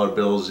 $5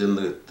 bills in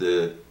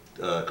the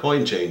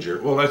coin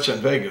changer. Well, that's in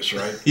Vegas,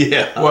 right?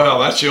 Yeah. Well,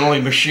 that's the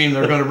only machine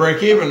they're going to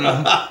break even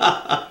on.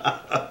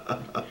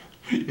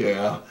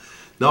 Yeah.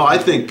 No, I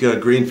think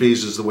green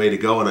fees is the way to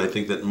go, and I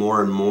think that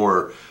more and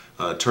more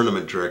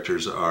tournament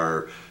directors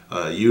are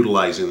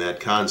utilizing that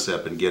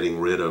concept and getting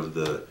rid of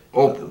the.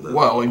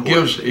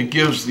 It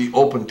gives the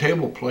open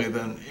table play.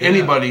 Then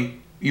anybody,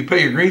 you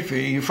pay your green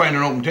fee, you find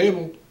an open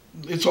table,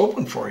 it's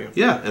open for you.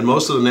 Yeah, and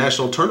most of the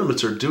national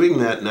tournaments are doing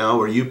that now,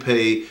 where you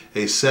pay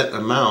a set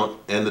amount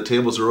and the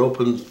tables are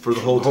open for the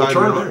whole time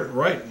you're there.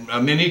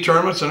 Right, mini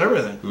tournaments and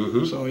everything.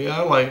 Mm-hmm. So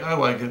yeah, I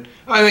like it.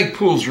 I think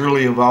pool's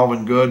really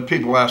evolving good.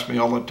 People ask me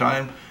all the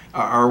time,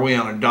 Are we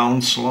on a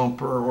down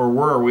slump, or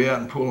where are we at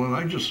in pool? And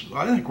I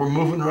think we're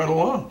moving right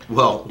along.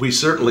 Well, we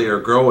certainly are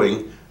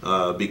growing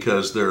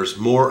because there's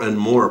more and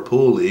more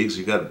pool leagues.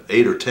 You've got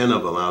 8 or 10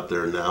 of them out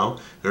there now.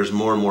 There's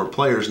more and more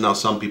players. Now,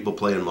 some people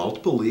play in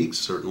multiple leagues,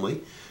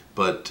 certainly,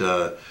 but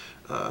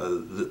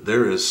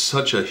there is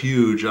such a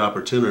huge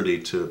opportunity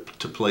to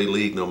play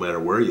league no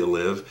matter where you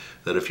live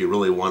that if you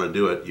really want to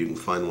do it, you can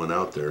find one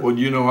out there.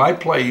 Well, I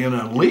play in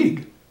a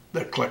league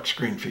that collects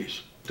green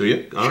fees. Do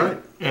you? All right.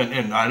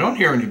 And I don't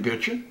hear any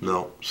bitching.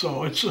 No.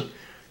 So it's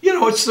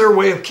it's their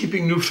way of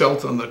keeping new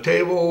felt on the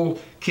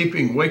table,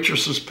 keeping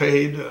waitresses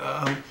paid.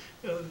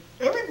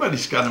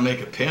 Everybody's got to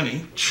make a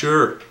penny.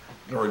 Sure.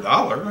 Or a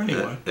dollar,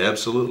 anyway.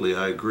 Absolutely,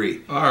 I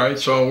agree. All right,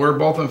 so we're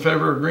both in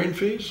favor of green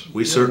fees?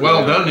 We certainly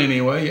Well are. done,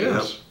 anyway,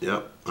 yes.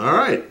 Yep. All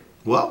right.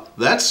 Well,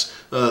 that's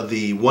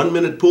the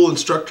 1-minute pool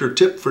instructor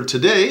tip for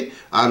today.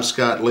 I'm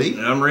Scott Lee.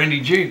 And I'm Randy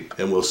G.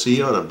 And we'll see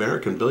you on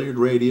American Billiard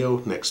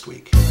Radio next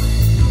week.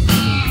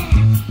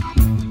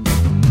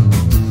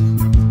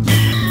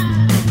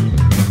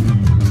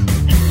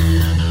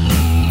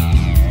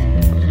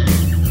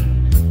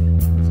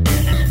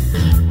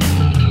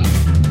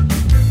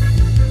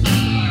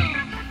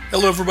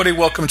 Hello everybody,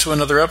 welcome to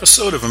another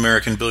episode of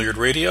American Billiard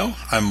Radio.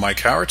 I'm Mike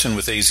Howerton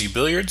with AZ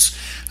Billiards.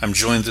 I'm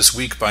joined this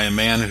week by a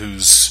man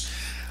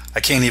I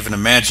can't even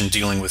imagine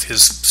dealing with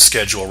his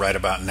schedule right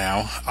about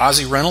now.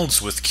 Ozzie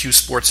Reynolds with Q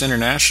Sports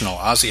International.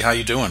 Ozzie, how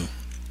you doing?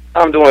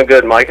 I'm doing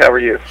good, Mike. How are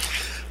you?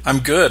 I'm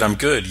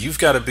good. You've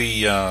got to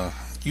be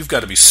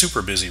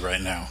super busy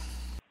right now.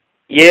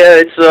 Yeah,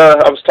 it's.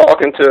 I was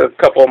talking to a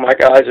couple of my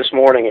guys this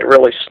morning. It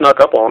really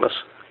snuck up on us,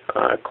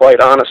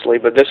 quite honestly.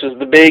 But this is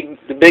the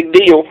big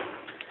deal.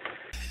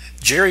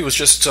 Jerry was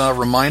just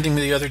reminding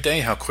me the other day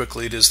how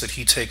quickly it is that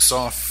he takes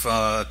off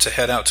to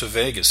head out to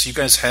Vegas. You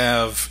guys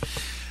have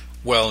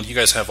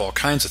all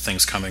kinds of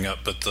things coming up,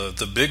 but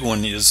the big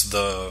one is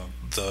the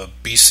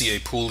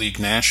BCA Pool League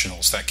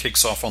Nationals. That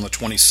kicks off on the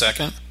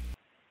 22nd?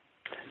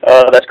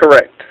 That's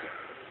correct.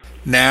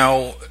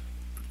 Now,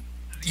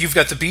 you've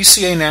got the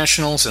BCA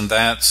Nationals, and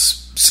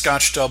that's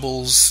Scotch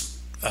doubles,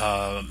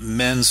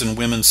 men's and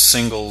women's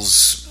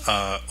singles,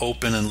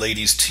 open and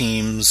ladies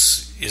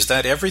teams. Is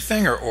that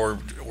everything, or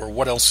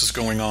what else is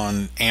going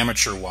on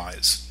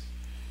amateur-wise?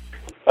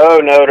 Oh,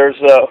 no, there's,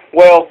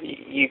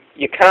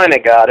 you kind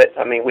of got it.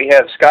 I mean, we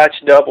have Scotch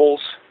doubles,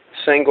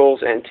 singles,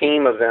 and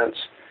team events,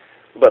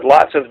 but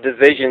lots of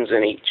divisions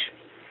in each.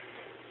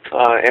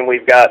 And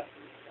we've got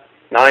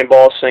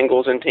 9-ball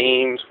singles and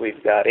teams,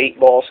 we've got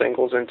 8-ball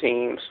singles and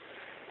teams,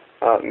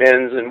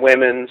 men's and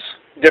women's,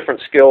 different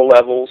skill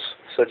levels,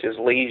 such as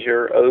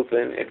leisure,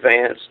 open,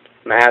 advanced,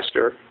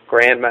 master,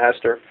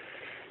 grandmaster.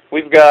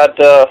 We've got,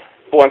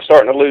 I'm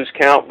starting to lose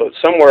count, but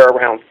somewhere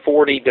around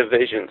 40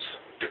 divisions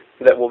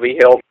that will be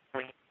held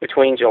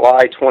between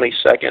July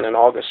 22nd and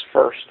August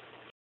 1st.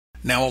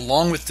 Now,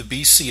 along with the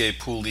BCA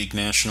Pool League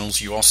Nationals,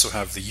 you also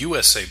have the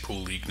USA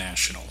Pool League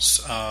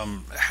Nationals.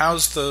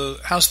 How's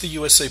the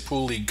USA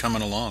Pool League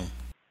coming along?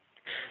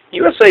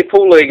 USA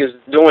Pool League is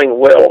doing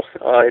well.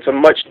 It's a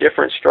much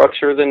different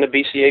structure than the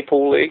BCA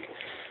Pool League,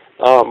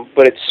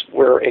 but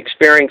we're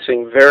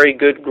experiencing very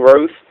good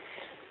growth.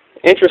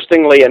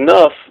 Interestingly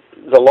enough,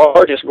 the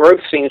largest growth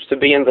seems to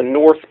be in the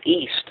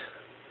Northeast,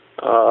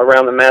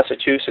 around the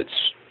Massachusetts,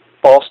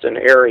 Boston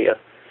area.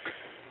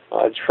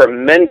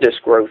 Tremendous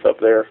growth up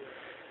there.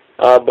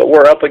 But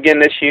we're up again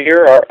this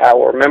year.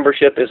 Our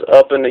membership is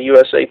up in the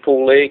USA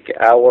Pool League.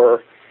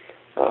 Our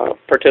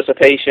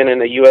participation in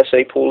the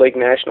USA Pool League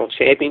National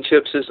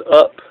Championships is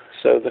up.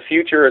 So the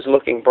future is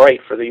looking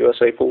bright for the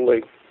USA Pool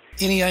League.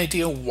 Any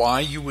idea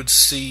why you would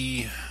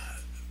see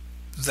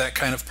that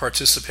kind of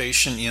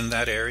participation in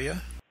that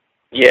area?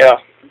 Yeah,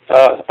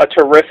 a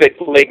terrific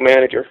league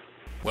manager.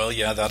 Well,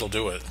 yeah, that'll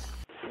do it.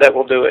 That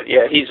will do it.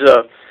 Yeah, he's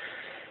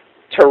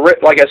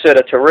like I said,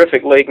 a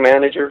terrific league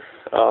manager.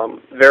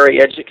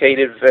 Very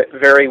educated,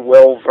 very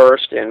well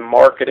versed in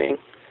marketing,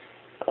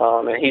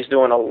 and he's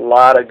doing a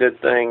lot of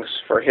good things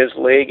for his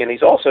league, and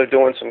he's also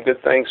doing some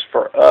good things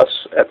for us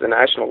at the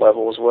national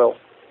level as well.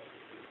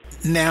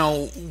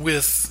 Now,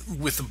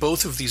 with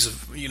both of these,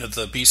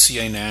 the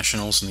BCA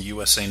Nationals and the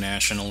USA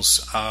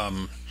Nationals,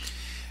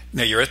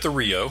 now you're at the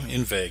Rio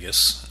in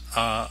Vegas.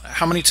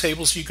 How many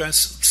tables do you guys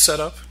set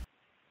up?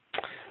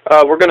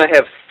 We're going to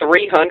have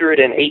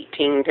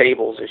 318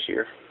 tables this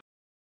year.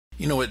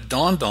 It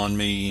dawned on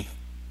me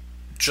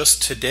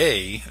just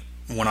today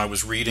when I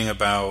was reading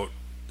about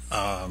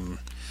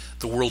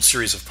the World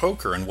Series of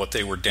Poker and what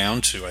they were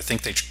down to. I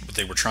think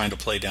they were trying to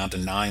play down to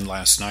 9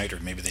 last night, or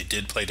maybe they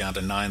did play down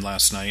to 9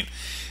 last night.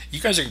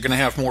 You guys are going to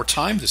have more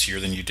time this year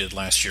than you did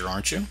last year,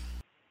 aren't you?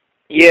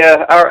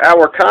 Yeah,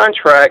 our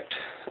contract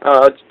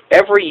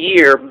every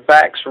year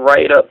backs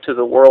right up to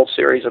the World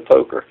Series of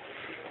Poker.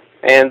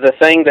 And the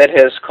thing that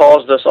has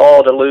caused us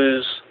all to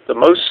lose the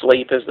most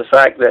sleep is the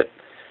fact that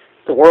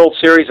the World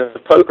Series of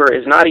Poker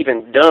is not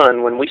even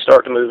done when we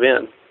start to move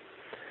in.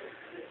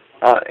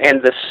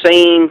 And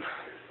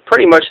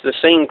pretty much the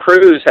same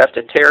crews have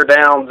to tear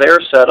down their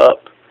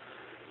setup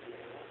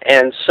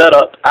and set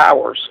up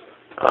ours.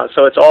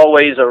 So it's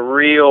always a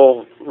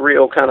real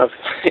kind of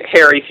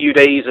hairy few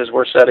days as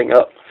we're setting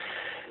up.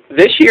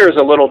 This year is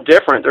a little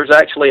different. There's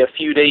actually a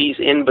few days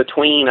in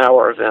between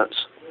our events.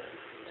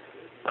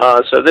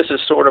 So this is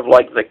sort of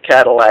like the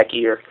Cadillac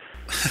year.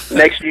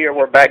 Next year,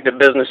 we're back to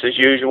business as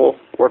usual.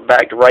 We're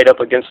back right up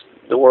against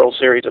the World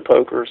Series of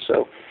Poker.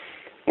 So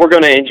we're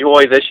going to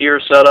enjoy this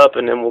year's setup,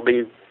 and then we'll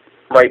be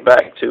right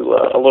back to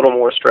a little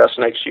more stress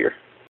next year.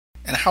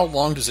 And how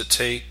long does it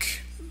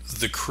take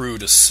the crew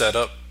to set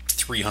up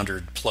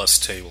 300-plus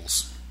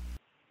tables?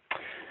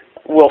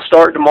 We'll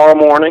start tomorrow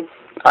morning.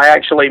 I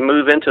actually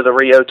move into the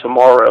Rio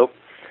tomorrow,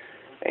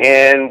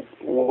 and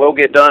we'll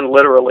get done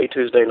literally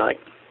Tuesday night.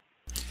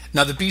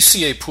 Now, the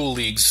BCA Pool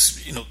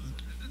Leagues,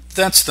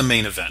 that's the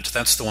main event.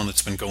 That's the one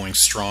that's been going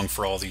strong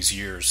for all these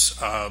years.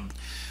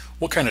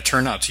 What kind of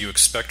turnout do you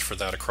expect for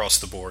that across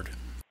the board?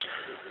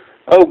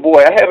 Oh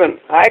boy,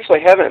 I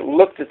actually haven't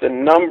looked at the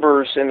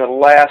numbers in the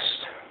last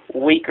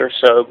week or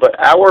so, but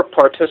our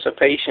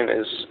participation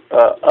is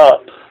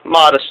up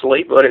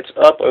modestly, but it's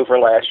up over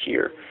last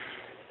year,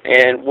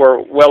 and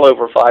we're well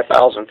over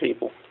 5,000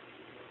 people.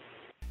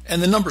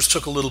 And the numbers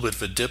took a little bit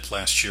of a dip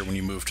last year when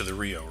you moved to the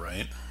Rio,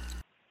 right?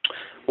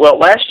 Well,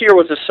 last year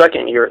was the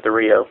second year at the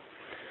Rio.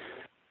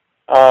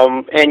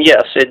 And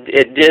yes,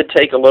 it did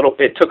take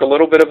it took a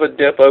little bit of a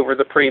dip over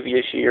the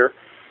previous year,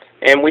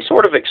 and we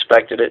sort of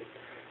expected it.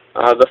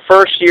 The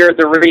first year at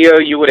the Rio,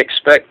 you would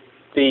expect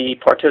the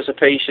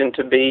participation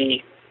to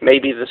be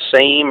maybe the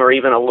same or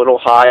even a little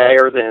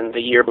higher than the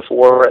year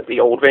before at the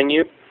old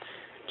venue,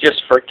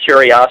 just for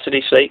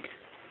curiosity's sake,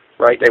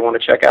 right? They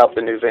want to check out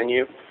the new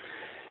venue.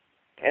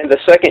 And the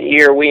second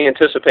year, we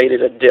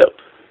anticipated a dip.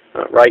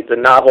 Right, the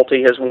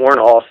novelty has worn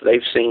off. They've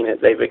seen it.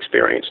 They've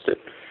experienced it.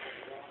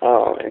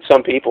 And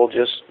some people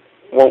just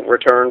won't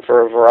return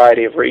for a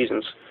variety of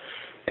reasons.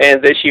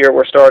 And this year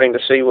we're starting to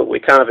see what we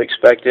kind of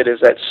expected, is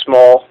that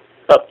small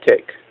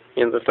uptick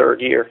in the third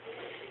year.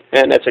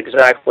 And that's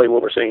exactly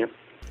what we're seeing.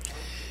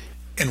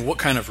 And what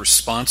kind of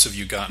response have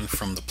you gotten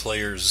from the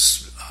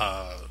players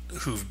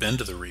who've been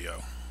to the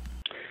Rio?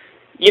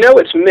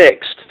 It's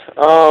mixed.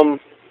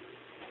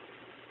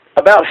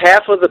 About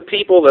half of the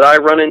people that I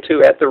run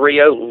into at the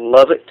Rio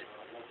love it.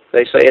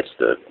 They say it's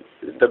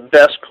the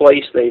best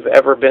place they've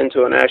ever been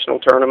to a national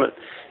tournament.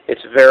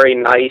 It's very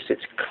nice.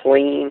 It's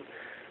clean.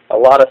 A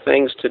lot of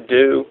things to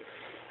do.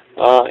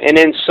 And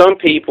then some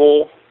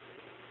people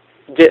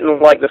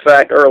didn't like the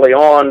fact early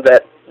on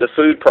that the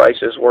food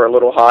prices were a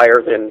little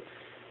higher than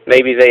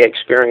maybe they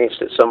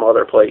experienced at some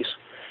other place.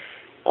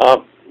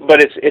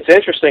 But it's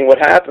interesting what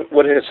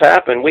has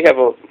happened. We have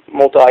a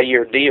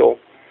multi-year deal,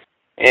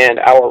 and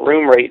our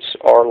room rates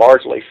are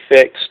largely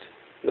fixed.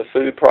 The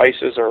food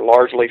prices are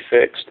largely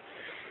fixed.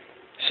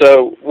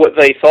 So what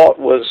they thought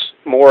was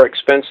more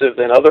expensive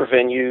than other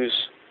venues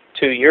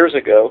 2 years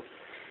ago,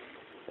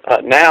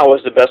 now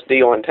is the best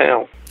deal in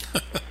town.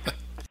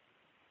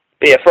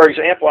 Yeah, for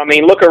example,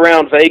 look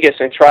around Vegas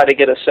and try to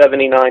get a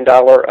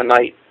 $79 a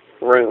night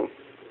room.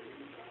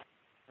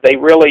 They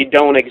really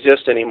don't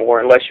exist anymore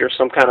unless you're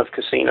some kind of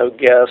casino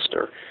guest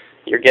or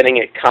you're getting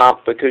it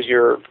comp because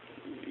you're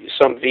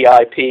some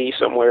VIP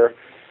somewhere.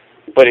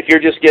 But if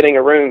you're just getting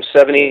a room,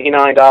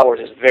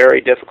 $79 is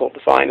very difficult to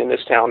find in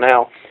this town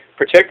now,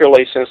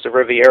 particularly since the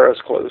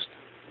Riviera's closed.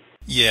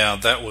 Yeah,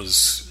 that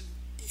was,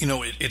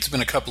 it's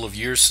been a couple of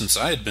years since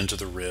I had been to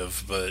the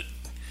Riv, but,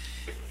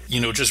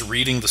 just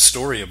reading the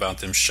story about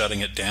them shutting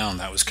it down,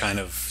 that was kind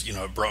of,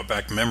 it brought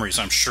back memories,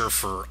 I'm sure,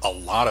 for a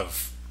lot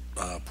of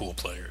pool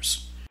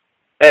players.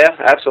 Yeah,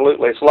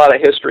 absolutely. It's a lot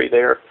of history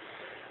there.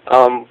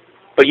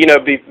 But,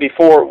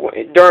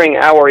 during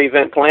our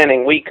event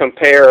planning, we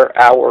compare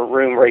our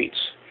room rates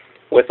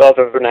with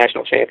other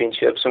national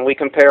championships, and we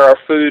compare our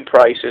food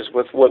prices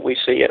with what we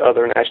see at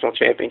other national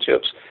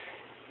championships.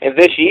 And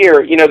this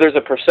year, there's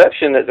a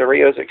perception that the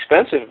Rio's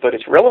expensive, but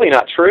it's really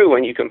not true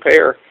when you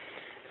compare.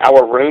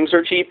 Our rooms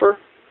are cheaper.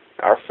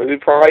 Our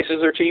food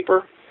prices are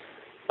cheaper.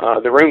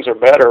 The rooms are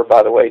better,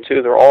 by the way,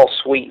 too. They're all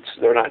suites.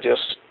 They're not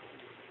just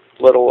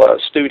little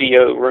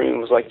studio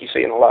rooms like you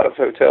see in a lot of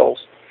hotels.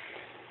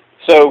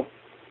 So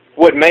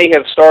what may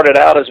have started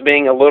out as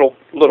being a little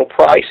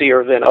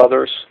pricier than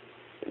others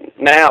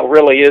now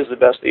really is the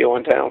best deal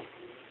in town.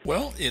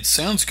 Well, it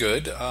sounds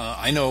good.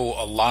 I know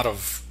a lot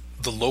of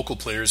the local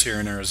players here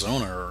in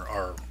Arizona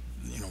are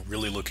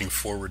really looking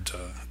forward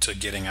to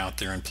getting out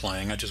there and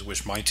playing. I just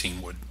wish my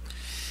team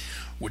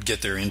would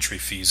get their entry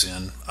fees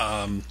in.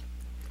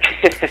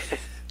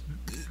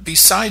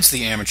 Besides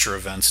the amateur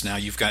events now,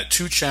 you've got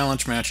 2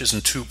 challenge matches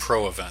and 2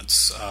 pro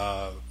events.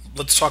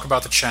 Let's talk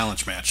about the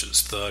challenge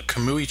matches. The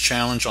Kamui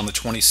Challenge on the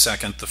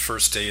 22nd, the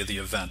first day of the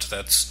event.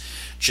 That's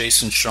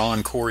Jason Shaw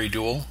and Corey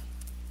Duell.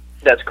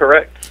 That's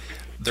correct.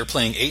 They're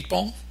playing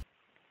 8-ball?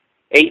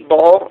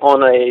 8-ball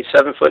on a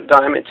 7-foot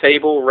diamond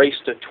table, race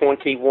to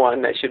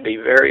 21. That should be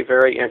very,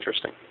 very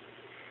interesting.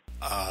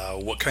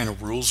 What kind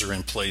of rules are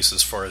in place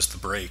as far as the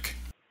break?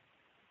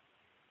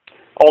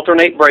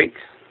 Alternate break.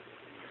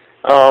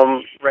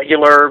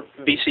 Regular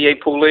BCA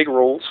Pool League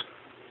rules.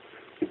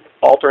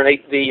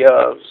 Alternate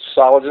the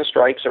solids and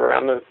stripes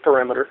around the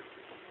perimeter.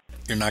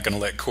 You're not going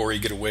to let Corey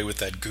get away with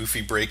that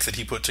goofy break that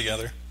he put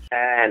together?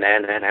 And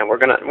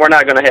we're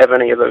not gonna have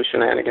any of those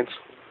shenanigans.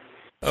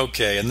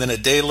 Okay, and then a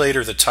day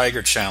later, the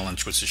Tiger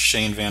Challenge, which is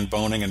Shane Van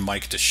Boning and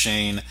Mike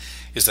DeShane.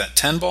 Is that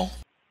 10 ball?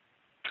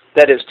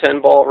 That is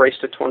 10 ball, race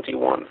to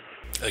 21.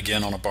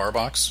 Again on a bar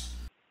box?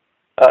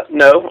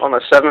 No, on a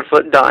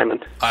 7-foot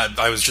diamond.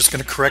 I was just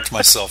going to correct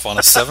myself. On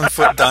a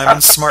 7-foot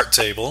diamond smart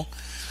table.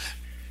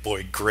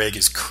 Boy, Greg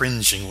is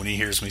cringing when he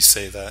hears me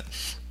say that.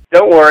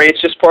 Don't worry,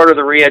 it's just part of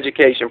the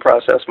re-education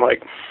process,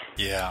 Mike.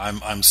 Yeah,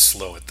 I'm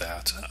slow at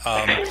that.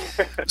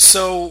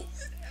 So,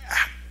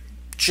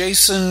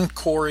 Jason,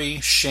 Corey,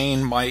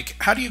 Shane, Mike,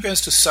 how do you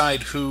guys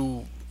decide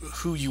who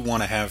you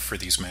want to have for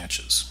these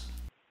matches?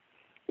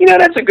 You know,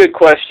 that's a good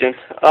question.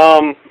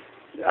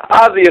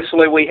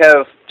 Obviously, we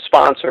have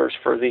sponsors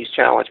for these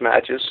challenge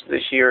matches.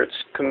 This year it's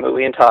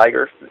Kamui and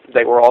Tiger.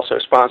 They were also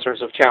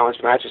sponsors of challenge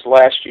matches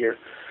last year.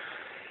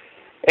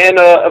 And,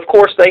 of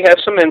course, they have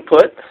some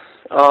input.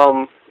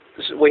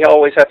 We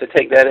always have to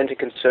take that into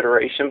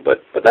consideration,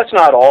 but that's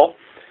not all.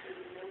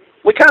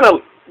 We kind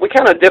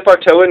of dip our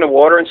toe in the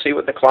water and see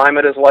what the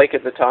climate is like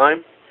at the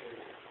time.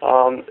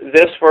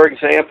 This, for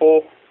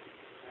example,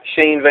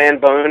 Shane Van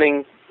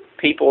Boning,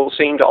 people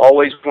seem to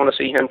always want to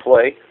see him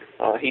play.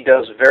 He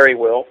does very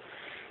well.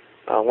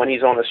 When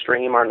he's on the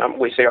stream,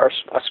 we see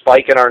a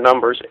spike in our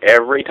numbers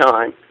every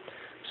time.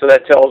 So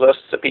that tells us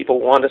that people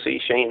want to see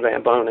Shane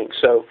Van Boning.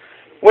 So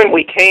when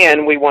we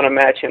can, we want to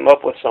match him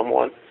up with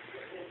someone.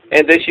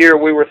 And this year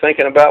we were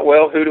thinking about,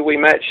 well, who do we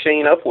match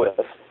Shane up with?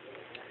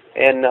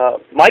 And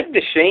Mike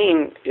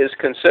DeShane is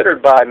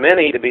considered by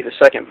many to be the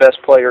second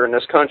best player in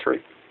this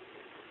country.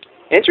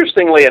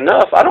 Interestingly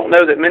enough, I don't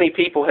know that many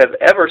people have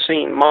ever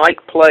seen Mike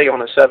play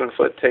on a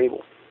 7-foot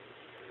table.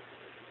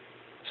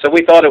 So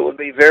we thought it would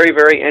be very,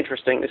 very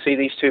interesting to see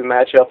these two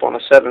match up on a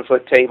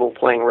 7-foot table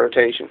playing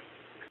rotation.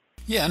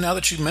 Yeah, now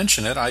that you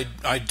mention it,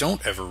 I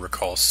don't ever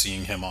recall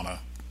seeing him on I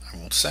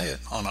won't say it,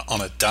 on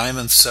a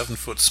diamond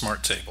 7-foot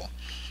smart table.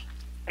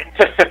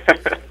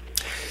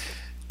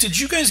 Did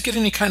you guys get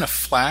any kind of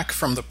flack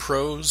from the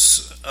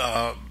pros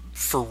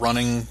for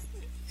running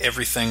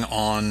everything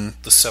on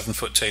the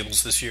 7-foot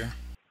tables this year?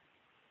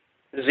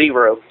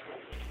 Zero.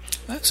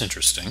 That's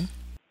interesting.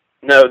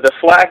 No, the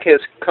flack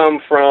has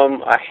come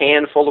from a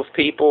handful of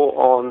people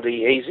on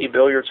the AZ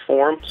Billiards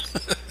forums.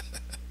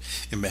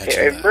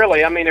 Imagine it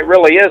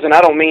really is, and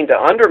I don't mean to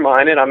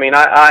undermine it. I mean,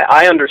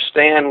 I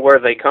understand where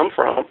they come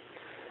from,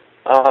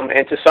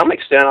 and to some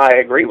extent I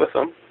agree with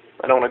them.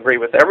 I don't agree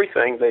with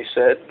everything they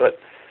said, but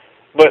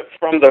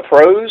from the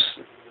pros,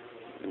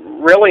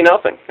 really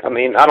nothing. I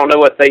mean, I don't know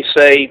what they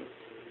say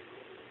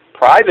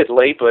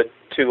privately, but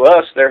to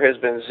us there has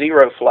been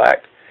zero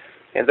flack,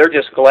 and they're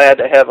just glad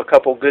to have a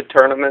couple good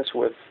tournaments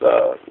with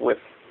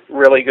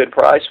really good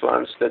prize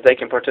funds that they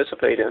can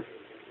participate in.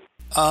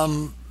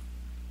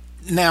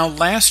 Now,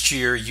 last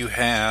year you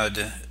had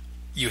the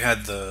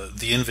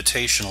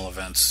invitational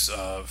events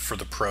for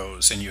the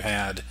pros, and you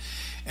had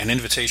an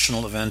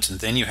invitational event, and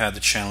then you had the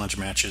challenge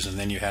matches, and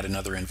then you had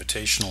another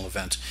invitational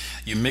event.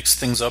 You mixed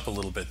things up a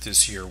little bit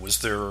this year. Was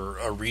there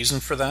a reason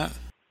for that?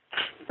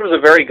 There was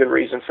a very good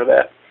reason for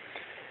that.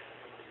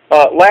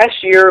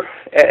 Last year,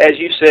 as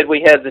you said,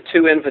 we had the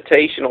two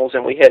invitationals,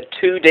 and we had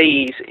 2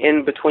 days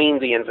in between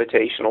the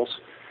invitationals,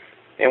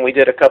 and we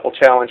did a couple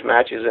challenge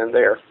matches in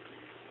there.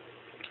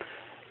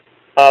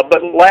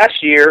 But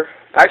last year,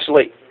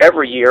 actually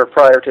every year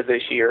prior to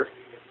this year,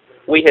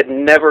 we had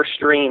never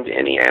streamed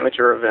any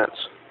amateur events.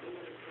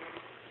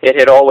 It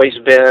had always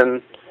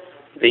been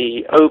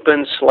the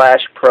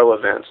open/pro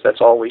events.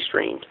 That's all we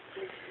streamed.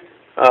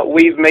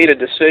 We've made a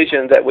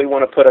decision that we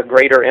want to put a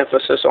greater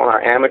emphasis on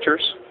our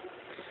amateurs.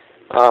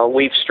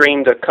 We've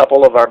streamed a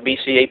couple of our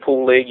BCA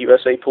Pool League,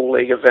 USA Pool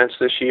League events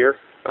this year.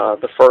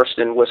 The first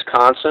in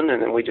Wisconsin,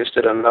 and then we just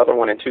did another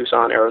one in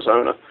Tucson,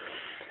 Arizona.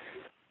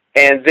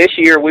 And this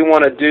year we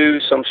want to do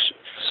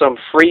some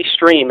free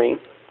streaming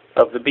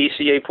of the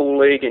BCA Pool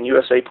League and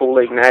USA Pool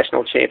League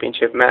National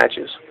Championship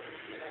matches.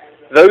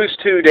 Those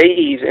 2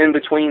 days in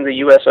between the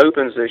U.S.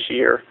 Opens this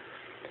year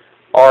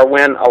are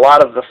when a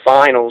lot of the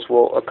finals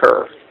will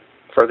occur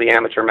for the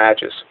amateur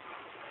matches.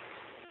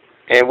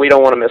 And we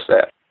don't want to miss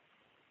that.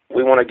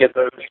 We want to get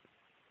those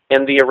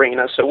in the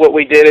arena. So what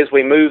we did is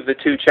we moved the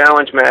 2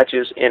 challenge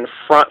matches in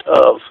front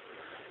of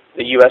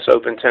the U.S.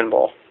 Open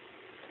 10-ball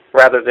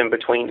rather than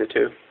between the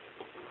 2.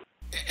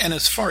 And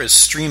as far as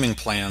streaming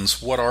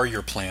plans, what are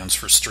your plans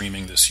for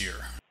streaming this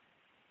year?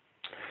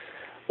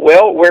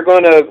 Well, we're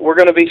going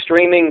to be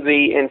streaming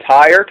the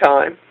entire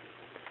time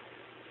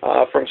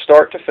from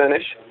start to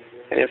finish.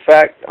 And in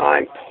fact,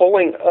 I'm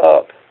pulling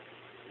up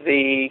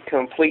the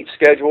complete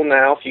schedule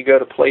now. If you go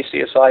to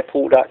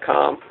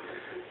playcsipool.com,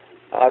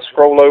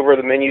 scroll over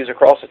the menus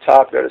across the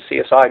top, go to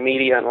CSI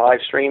Media and Live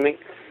Streaming.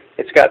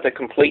 It's got the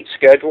complete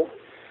schedule.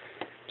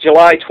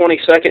 July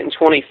 22nd and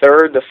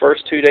 23rd, the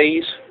first 2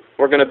 days,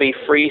 we're going to be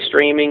free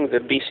streaming the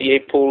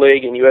BCA Pool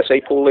League and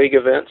USA Pool League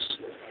events,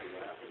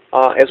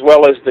 as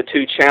well as the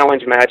 2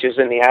 challenge matches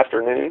in the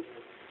afternoon.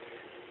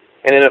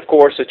 And then, of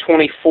course, the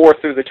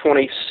 24th through the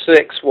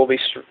 26th, we'll be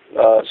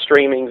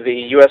streaming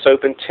the U.S.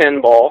 Open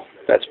 10 ball.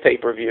 That's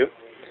pay-per-view.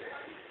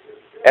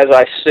 As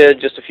I said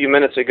just a few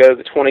minutes ago,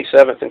 the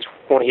 27th and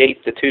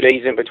 28th, the 2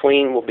 days in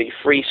between, will be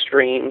free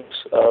streams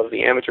of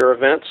the amateur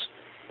events.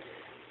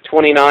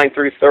 29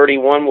 through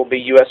 31 will be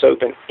U.S.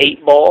 Open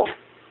 8 ball.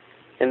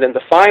 And then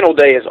the final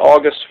day is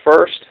August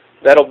 1st.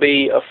 That'll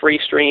be a free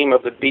stream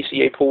of the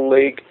BCA Pool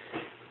League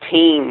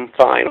team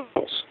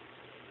finals.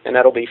 And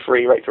that'll be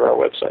free right through our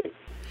website.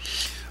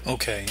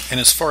 Okay. And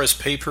as far as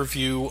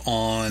pay-per-view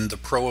on the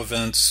pro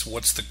events,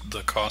 what's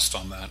the cost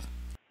on that?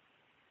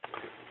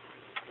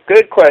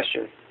 Good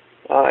question.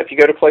 If you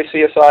go to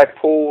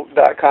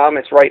playcsipool.com,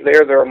 it's right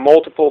there. There are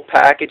multiple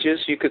packages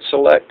you could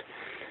select.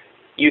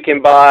 You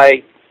can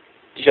buy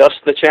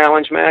just the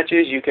challenge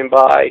matches. You can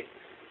buy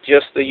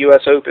just the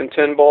U.S. Open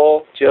 10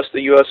 ball, just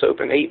the U.S.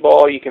 Open 8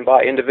 ball. You can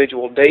buy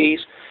individual days.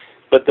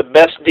 But the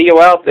best deal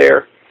out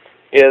there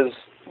is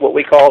what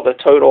we call the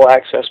total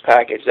access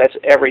package. That's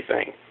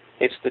everything.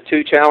 It's the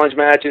 2 challenge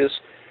matches,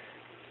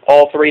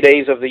 all 3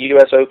 days of the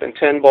U.S. Open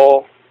 10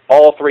 ball,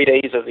 all 3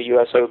 days of the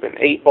U.S. Open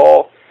 8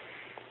 ball.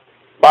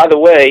 By the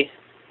way,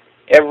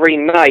 every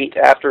night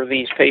after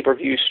these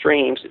pay-per-view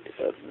streams,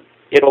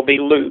 it'll be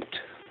looped.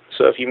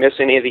 So if you miss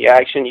any of the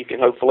action, you can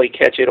hopefully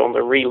catch it on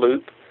the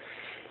re-loop.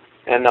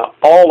 And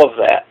all of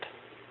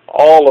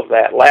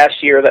that,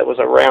 last year that was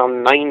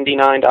around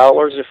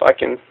 $99, if I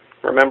can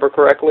remember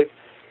correctly.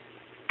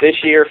 This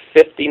year,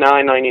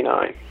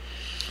 $59.99.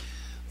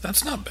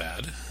 That's not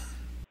bad.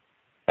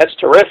 That's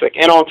terrific.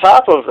 And on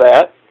top of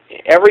that,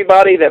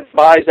 everybody that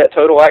buys that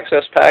total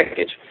access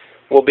package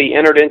will be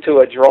entered into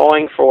a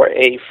drawing for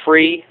a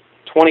free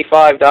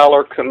 $25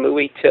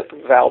 Kamui tip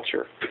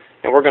voucher.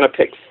 And we're going to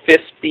pick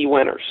 50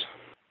 winners.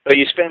 So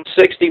you spend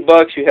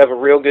 $60, you have a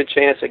real good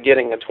chance of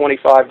getting a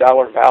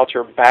 $25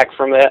 voucher back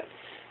from that.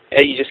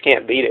 And you just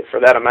can't beat it for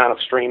that amount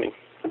of streaming.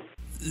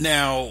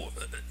 Now,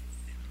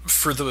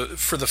 for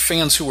the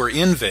fans who are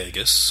in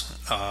Vegas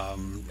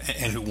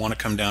and who want to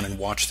come down and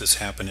watch this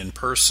happen in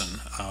person,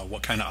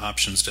 what kind of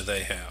options do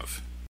they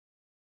have?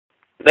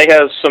 They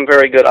have some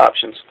very good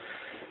options.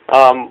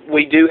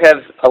 We do have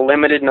a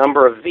limited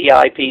number of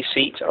VIP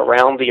seats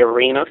around the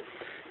arena,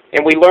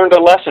 and we learned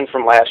a lesson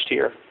from last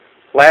year.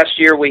 Last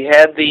year we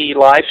had the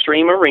live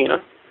stream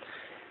arena,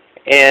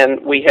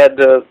 and we had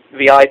the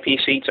VIP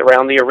seats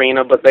around the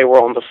arena, but they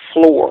were on the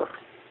floor.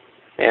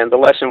 And the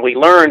lesson we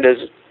learned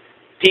is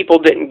people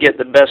didn't get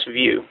the best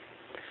view.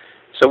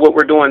 So what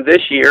we're doing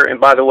this year, and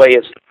by the way,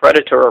 it's the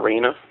Predator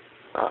Arena,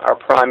 our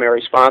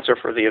primary sponsor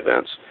for the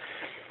events,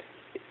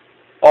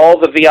 all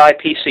the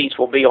VIP seats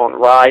will be on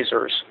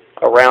risers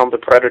around the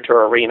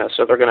Predator Arena,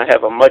 so they're going to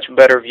have a much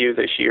better view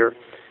this year.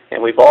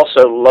 And we've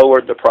also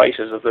lowered the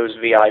prices of those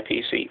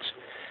VIP seats.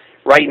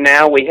 Right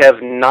now we have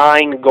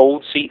 9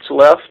 gold seats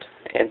left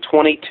and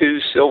 22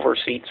 silver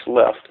seats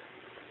left.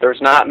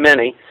 There's not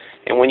many.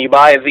 And when you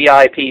buy a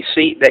VIP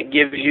seat, that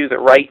gives you the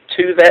right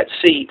to that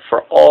seat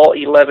for all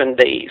 11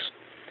 days.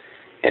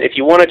 And if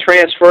you want to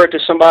transfer it to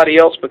somebody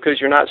else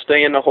because you're not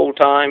staying the whole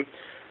time,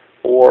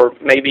 or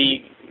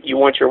maybe you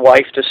want your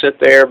wife to sit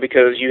there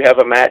because you have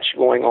a match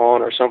going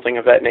on or something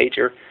of that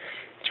nature,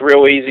 it's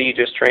real easy. You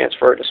just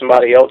transfer it to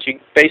somebody else. You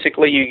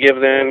give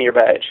them your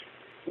badge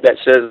that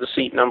says the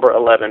seat number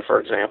 11, for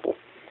example,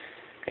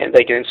 and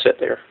they can sit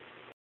there.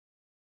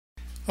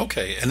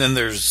 Okay, and then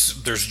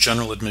there's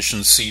general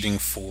admission seating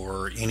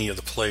for any of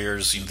the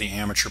players, the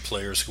amateur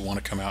players who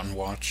want to come out and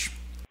watch?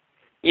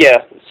 Yeah,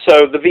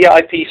 so the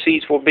VIP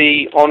seats will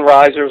be on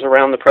risers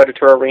around the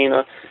Predator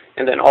Arena,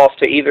 and then off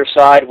to either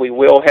side we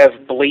will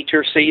have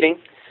bleacher seating.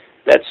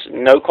 That's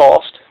no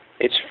cost.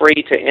 It's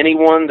free to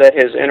anyone that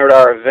has entered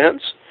our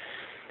events.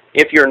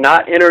 If you're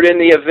not entered in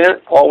the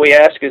event, all we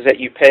ask is that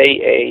you pay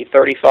a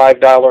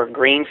 $35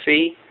 green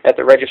fee at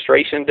the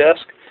registration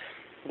desk.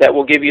 That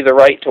will give you the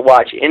right to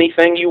watch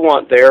anything you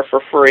want there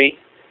for free,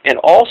 and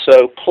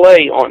also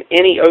play on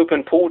any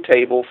open pool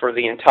table for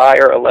the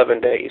entire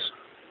 11 days.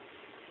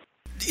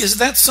 Is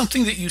that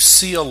something that you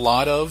see a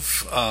lot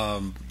of?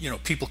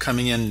 People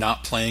coming in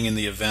not playing in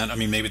the event. I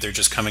mean, maybe they're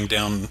just coming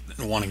down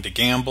and wanting to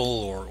gamble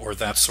or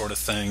that sort of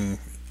thing,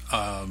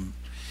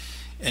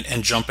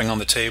 and jumping on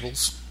the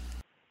tables.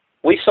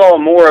 We saw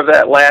more of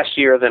that last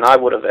year than I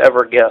would have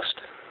ever guessed.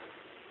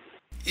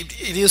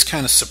 It is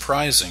kind of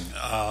surprising.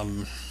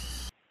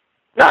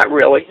 Not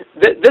really.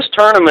 This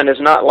tournament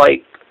is not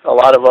like a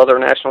lot of other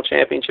national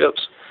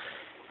championships.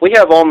 We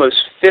have almost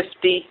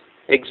 50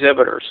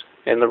 exhibitors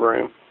in the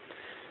room.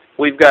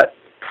 We've got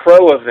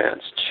pro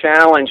events,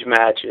 challenge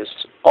matches,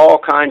 all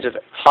kinds of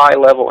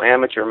high-level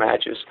amateur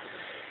matches.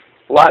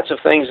 Lots of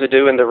things to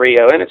do in the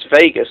Rio, and it's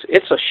Vegas.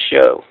 It's a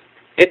show.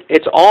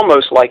 It's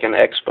almost like an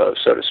expo,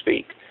 so to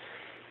speak.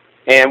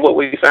 And what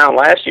we found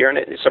last year, and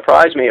it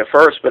surprised me at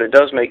first, but it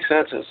does make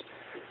sense, is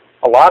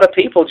a lot of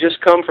people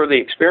just come for the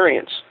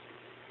experience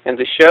and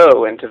the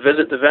show and to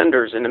visit the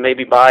vendors and to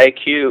maybe buy a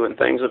cue and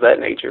things of that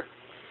nature.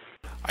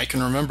 I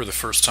can remember the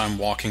first time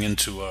walking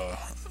into a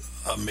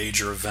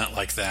major event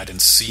like that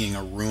and seeing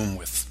a room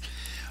with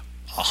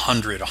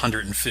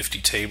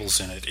 150 tables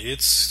in it.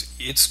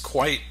 It's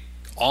quite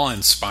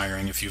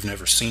awe-inspiring if you've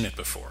never seen it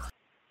before.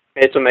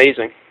 It's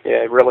amazing.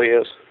 Yeah, it really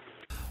is.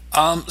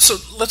 So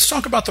let's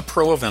talk about the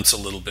pro events a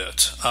little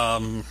bit.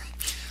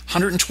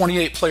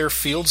 128 player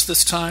fields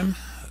this time.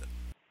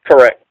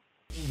 Correct.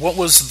 What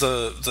was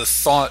the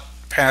thought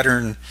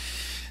pattern?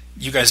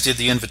 You guys did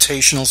the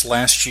invitationals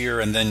last year,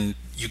 and then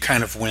you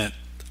kind of went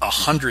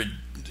 100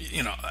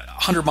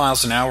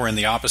 miles an hour in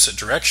the opposite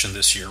direction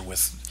this year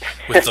with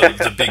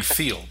the big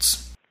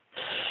fields.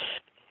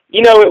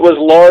 You know, it was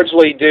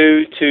largely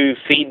due to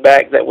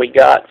feedback that we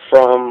got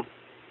from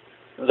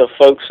the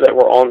folks that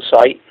were on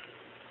site.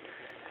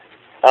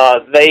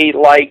 They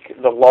like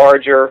the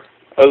larger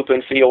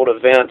open field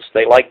events.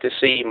 They like to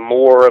see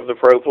more of the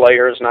pro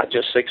players, not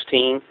just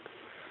 16.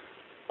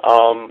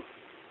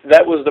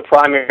 That was the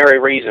primary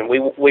reason.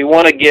 We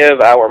want to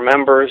give our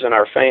members and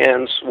our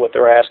fans what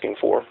they're asking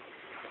for,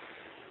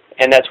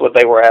 and that's what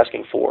they were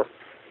asking for.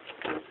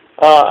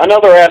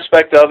 Another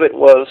aspect of it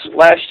was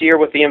last year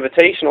with the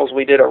invitationals,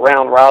 we did a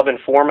round-robin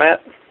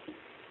format,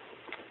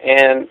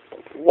 and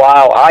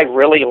while I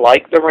really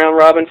liked the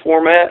round-robin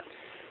format,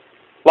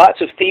 lots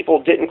of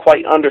people didn't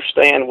quite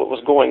understand what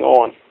was going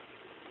on.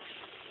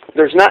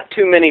 There's not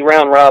too many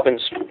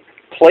round-robins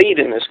played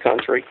in this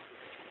country,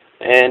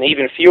 and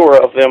even fewer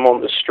of them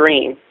on the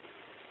stream.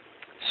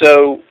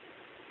 So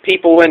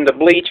people in the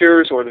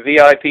bleachers or the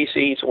VIP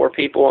seats or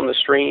people on the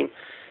stream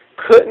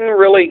couldn't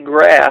really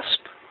grasp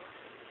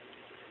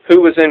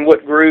who was in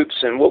what groups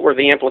and what were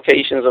the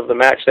implications of the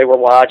match they were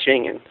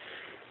watching and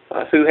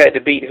who had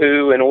to beat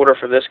who in order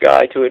for this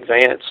guy to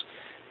advance.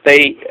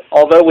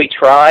 Although we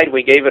tried,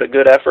 we gave it a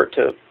good effort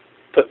to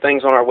put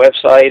things on our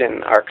website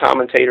and our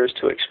commentators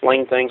to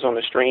explain things on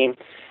the stream.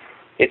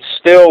 It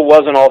still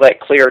wasn't all that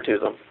clear to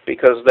them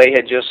because they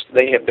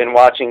had been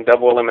watching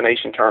double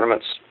elimination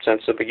tournaments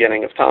since the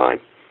beginning of time.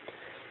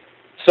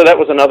 So that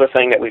was another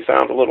thing that we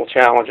found a little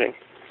challenging.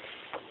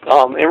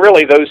 And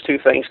really those two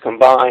things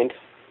combined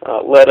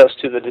led us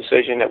to the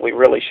decision that we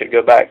really should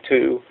go back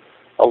to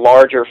a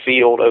larger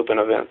field open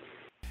event.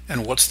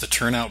 And what's the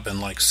turnout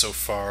been like so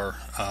far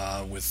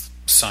with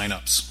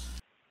sign-ups?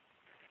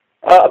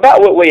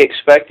 About what we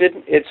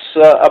expected. It's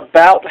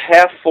about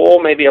half full,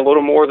 maybe a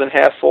little more than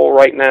half full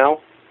right now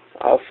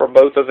for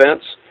both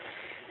events.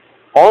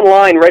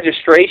 Online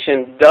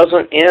registration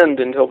doesn't end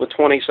until the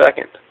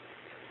 22nd,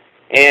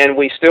 and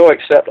we still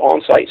accept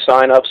on-site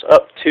sign-ups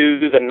up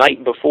to the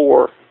night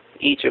before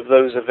each of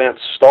those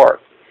events start.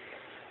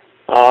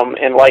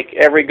 And like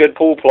every good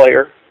pool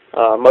player,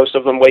 most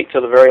of them wait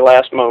till the very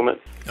last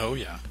moment. Oh,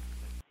 yeah.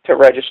 To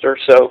register.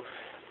 So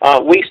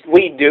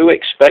we do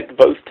expect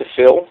both to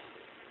fill.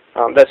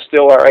 That's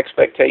still our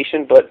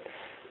expectation, but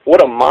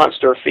what a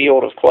monster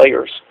field of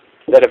players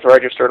that have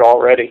registered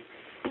already.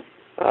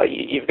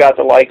 You've got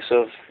the likes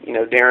of,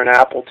 Darren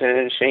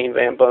Appleton, Shane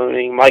Van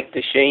Boning, Mike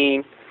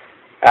DeSheen,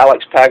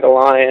 Alex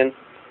Pagulayan.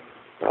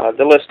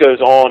 The list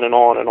goes on and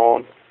on and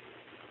on.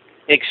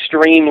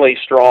 Extremely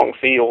strong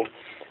field.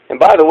 And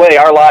by the way,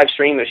 our live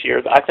stream this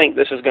year, I think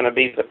this is going to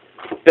be the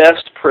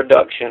best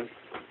production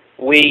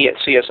we at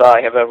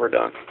CSI have ever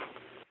done.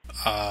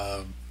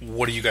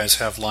 What do you guys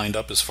have lined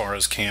up as far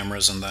as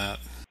cameras and that?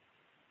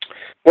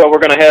 Well, we're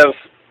going to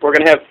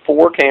have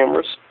 4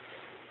 cameras,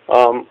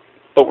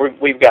 but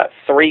we've got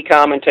 3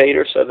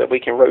 commentators so that we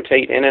can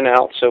rotate in and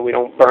out, so we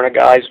don't burn a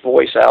guy's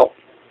voice out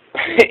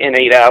in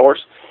 8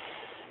 hours.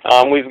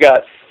 We've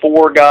got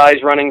 4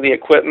 guys running the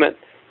equipment.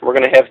 We're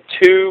going to have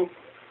 2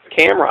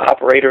 camera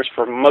operators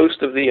for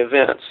most of the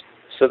events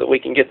so that we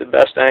can get the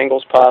best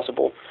angles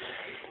possible.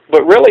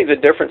 But really the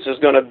difference is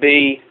going to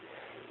be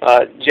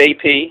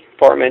JP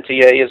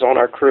Parmentier is on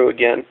our crew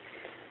again,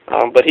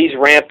 but he's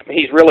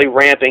really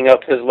ramping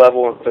up his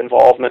level of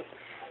involvement,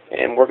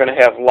 and we're going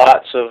to have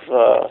lots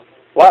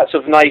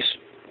of nice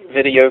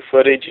video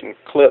footage and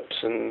clips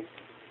and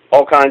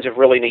all kinds of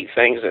really neat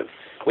things that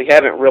we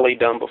haven't really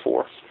done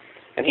before.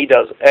 And he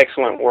does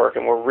excellent work,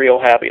 and we're real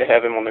happy to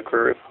have him on the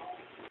crew.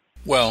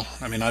 Well,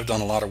 I mean, I've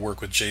done a lot of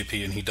work with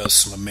JP, and he does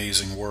some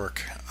amazing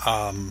work.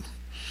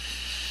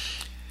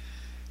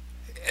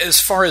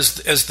 As far as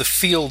the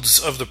fields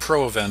of the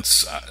pro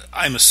events,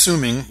 I'm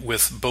assuming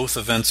with both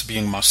events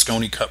being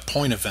Mosconi Cup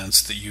point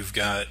events that you've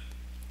got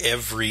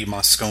every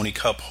Mosconi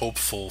Cup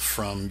hopeful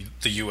from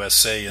the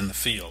USA in the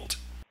field.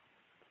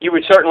 You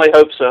would certainly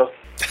hope so.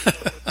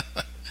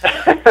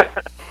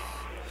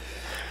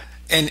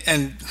 And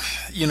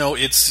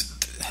it's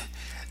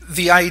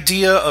the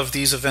idea of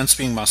these events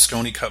being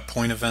Mosconi Cup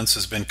point events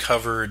has been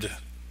covered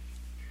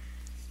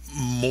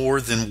more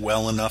than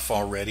well enough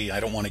already. I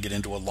don't want to get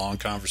into a long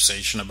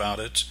conversation about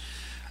it.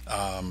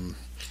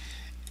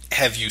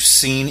 Have you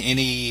seen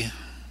any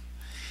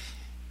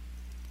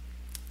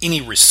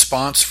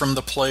response from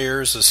the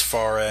players as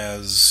far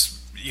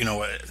as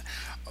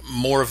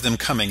more of them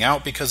coming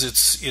out because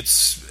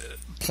it's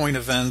point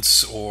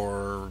events?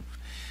 Or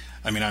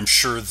I mean, I'm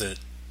sure that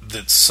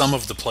some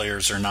of the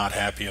players are not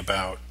happy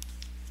about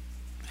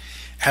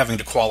having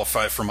to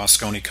qualify for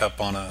Mosconi Cup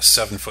on a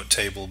 7-foot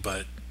table,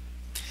 but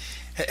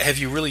Have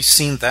you really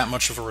seen that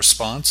much of a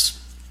response?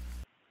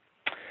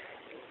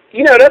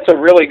 You know, that's a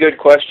really good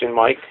question,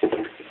 Mike.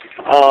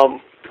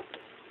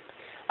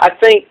 I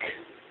think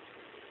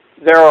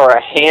there are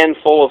a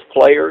handful of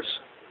players.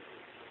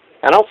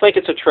 I don't think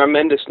it's a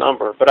tremendous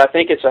number, but I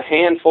think it's a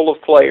handful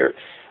of players.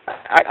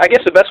 I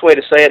guess the best way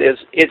to say it is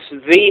it's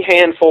the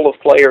handful of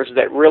players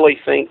that really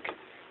think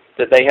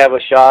that they have a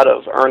shot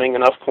of earning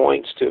enough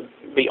points to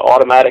be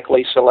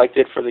automatically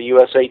selected for the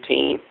USA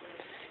team.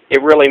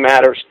 It really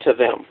matters to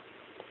them.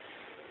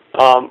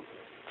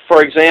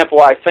 For example,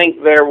 I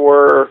think there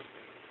were,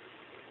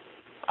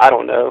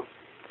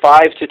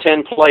 5 to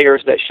 10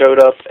 players that showed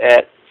up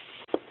at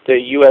the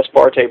U.S.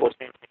 Bar Table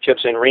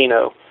Championships in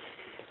Reno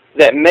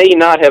that may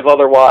not have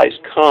otherwise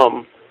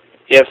come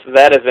if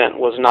that event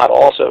was not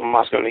also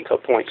Mosconi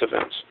Cup points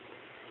events.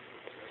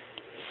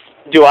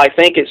 Do I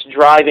think it's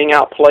driving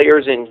out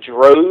players in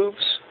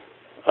droves?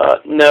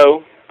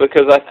 No,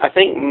 because I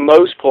think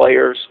most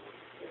players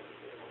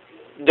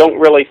don't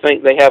really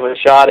think they have a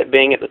shot at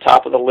being at the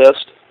top of the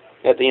list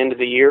at the end of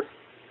the year.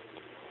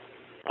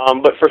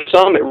 But for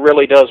some, it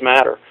really does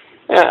matter.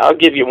 I'll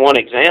give you one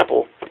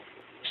example.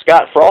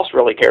 Scott Frost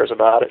really cares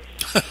about it,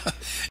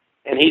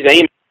 and he's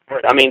aiming for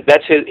it. I mean,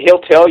 that's his.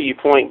 He'll tell you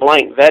point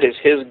blank that is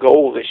his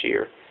goal this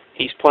year.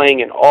 He's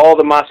playing in all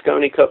the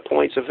Mosconi Cup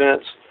points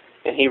events,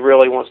 and he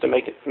really wants to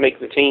make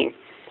the team.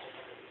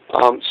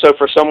 So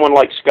for someone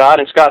like Scott,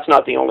 and Scott's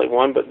not the only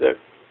one, but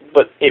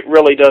it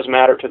really does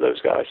matter to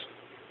those guys.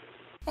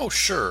 Oh,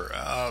 sure.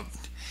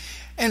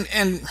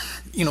 And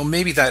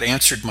maybe that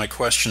answered my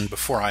question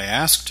before I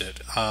asked it.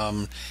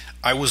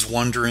 I was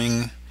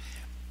wondering,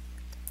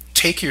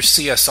 take your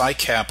CSI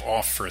cap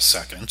off for a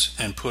second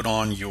and put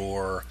on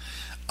your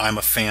I'm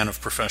a fan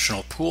of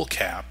professional pool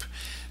cap.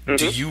 Mm-hmm.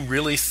 Do you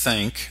really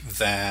think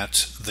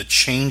that the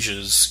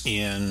changes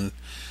in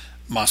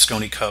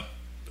Mosconi Cup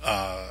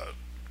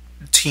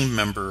team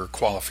member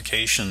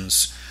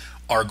qualifications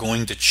are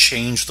going to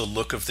change the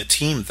look of the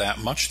team that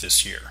much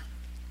this year?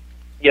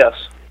 Yes.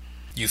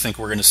 You think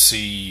we're going to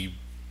see,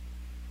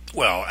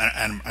 well,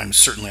 and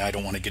certainly I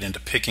don't want to get into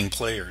picking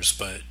players,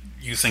 but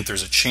you think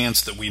there's a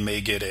chance that we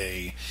may get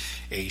a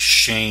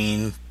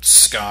Shane,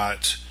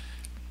 Scott,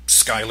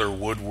 Skylar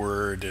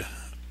Woodward,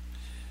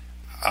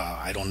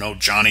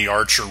 Johnny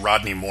Archer,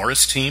 Rodney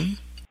Morris team?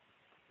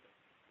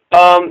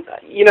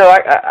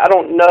 I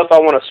don't know if I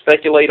want to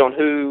speculate on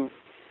who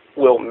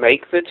will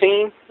make the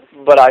team,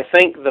 but I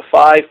think the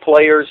 3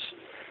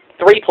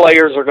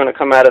 players are going to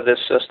come out of this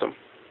system.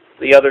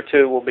 The other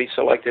 2 will be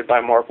selected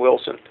by Mark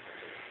Wilson.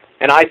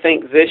 And I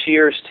think this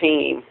year's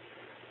team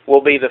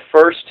will be the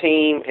first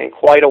team in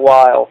quite a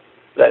while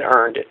that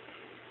earned it,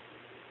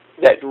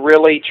 that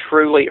really,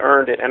 truly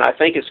earned it. And I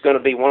think it's going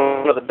to be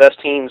one of the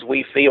best teams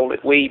we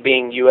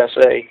being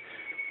USA,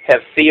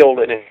 have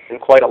fielded in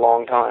quite a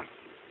long time.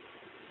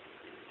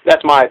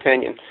 That's my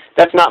opinion.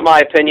 That's not my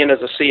opinion as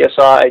a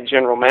CSI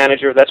general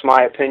manager. That's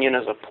my opinion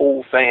as a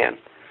pool fan.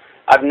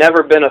 I've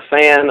never been a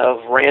fan of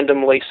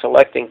randomly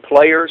selecting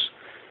players,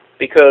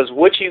 because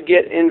what you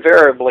get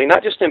invariably,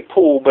 not just in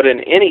pool, but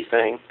in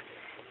anything,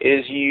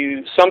 is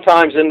you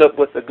sometimes end up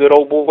with the good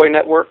old boy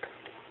network,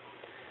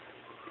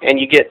 and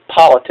you get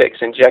politics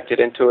injected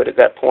into it at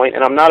that point,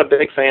 and I'm not a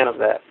big fan of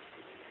that.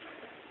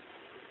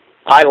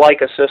 I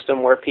like a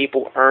system where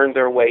people earn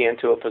their way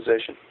into a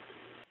position.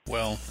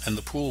 Well, and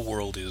the pool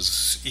world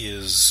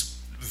is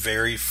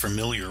very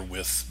familiar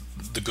with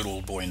the good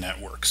old boy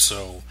network,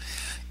 so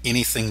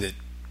anything that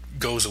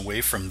goes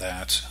away from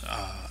that,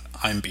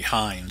 I'm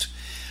behind.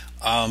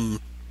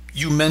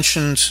 You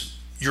mentioned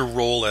your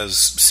role as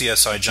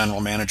CSI General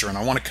Manager, and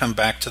I want to come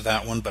back to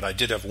that one, but I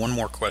did have one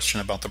more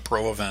question about the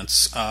pro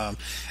events.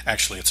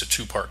 Actually, it's a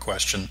 2-part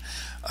question.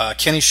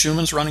 Kenny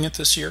Schumann's running it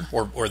this year,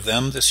 or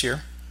them this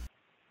year?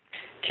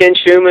 Ken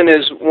Schumann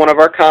is one of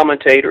our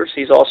commentators.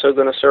 He's also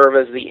going to serve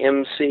as the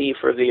MC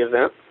for the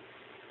event.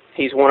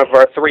 He's one of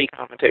our 3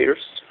 commentators.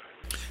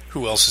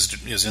 Who else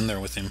is in there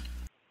with him?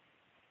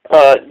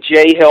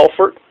 Jay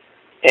Helfert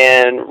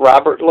and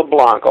Robert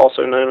LeBlanc,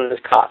 also known as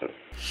Cotton.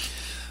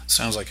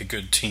 Sounds like a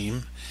good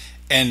team.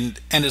 And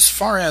as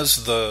far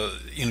as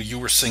you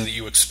were saying that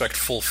you expect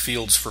full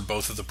fields for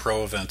both of the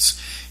pro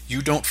events.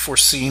 You don't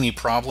foresee any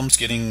problems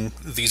getting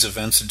these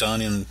events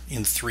done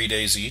in 3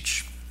 days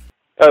each?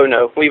 Oh,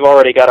 no. We've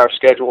already got our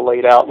schedule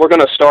laid out. We're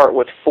going to start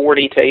with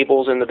 40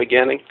 tables in the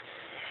beginning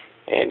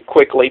and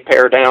quickly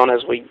pare down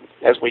as we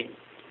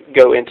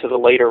go into the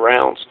later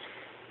rounds.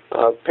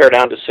 Pare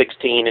down to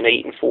 16 and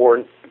 8 and 4,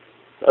 and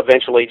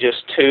eventually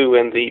just 2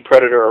 in the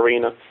Predator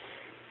Arena.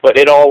 But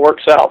it all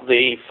works out.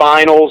 The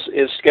finals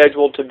is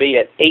scheduled to be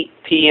at 8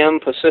 p.m.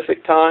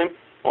 Pacific time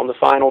on the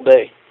final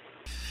day.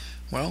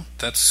 Well,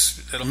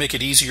 it'll make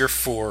it easier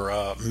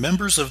for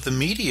members of the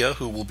media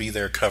who will be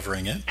there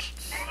covering it.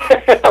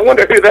 I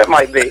wonder who that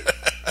might be.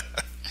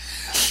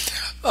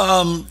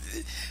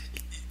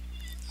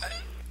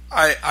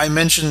 I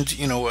mentioned,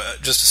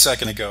 just a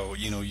second ago,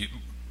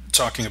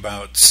 talking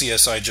about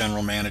CSI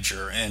general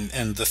manager,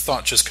 and the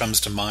thought just comes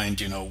to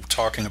mind,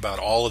 talking about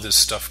all of this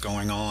stuff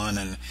going on,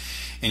 and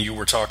you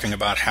were talking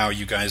about how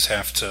you guys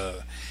have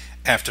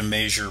to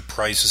measure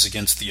prices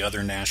against the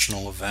other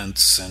national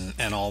events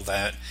and all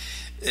that.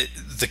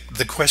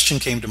 The question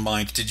came to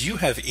mind, did you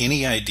have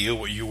any idea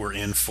what you were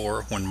in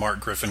for when Mark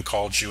Griffin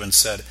called you and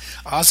said,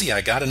 Ozzie,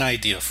 I got an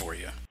idea for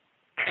you?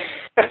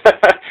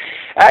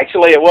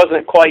 Actually, it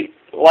wasn't quite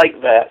like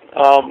that.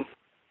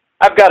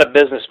 I've got a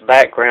business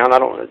background. I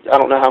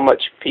don't know how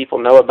much people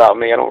know about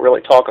me. I don't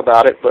really talk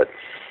about it, but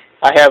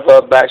I have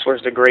a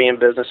bachelor's degree in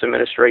business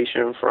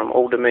administration from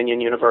Old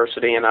Dominion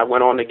University, and I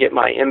went on to get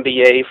my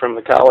MBA from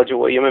the College of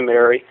William and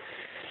Mary.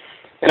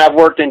 And I've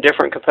worked in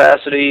different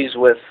capacities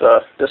with,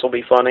 this will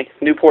be funny,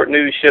 Newport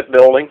News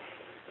Shipbuilding,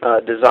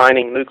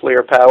 designing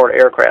nuclear-powered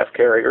aircraft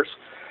carriers.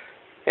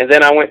 And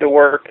then I went to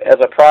work as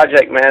a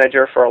project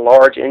manager for a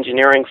large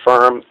engineering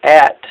firm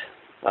at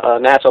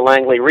NASA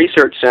Langley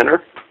Research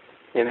Center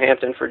in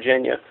Hampton,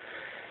 Virginia.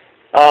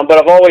 But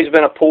I've always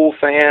been a pool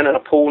fan and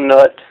a pool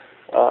nut.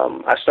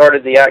 I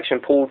started the Action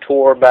Pool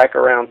Tour back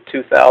around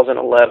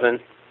 2011.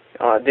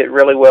 Did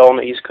really well on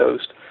the East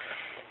Coast.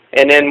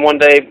 And then one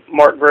day,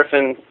 Mark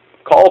Griffin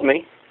called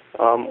me.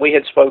 We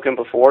had spoken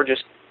before,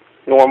 just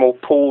normal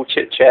pool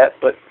chit-chat,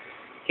 but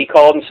he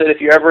called and said,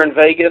 if you're ever in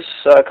Vegas,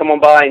 come on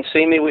by and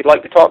see me. We'd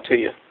like to talk to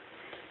you.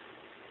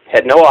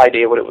 Had no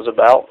idea what it was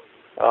about,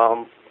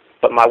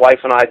 but my wife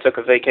and I took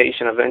a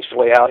vacation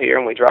eventually out here,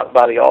 and we dropped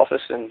by the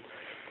office, and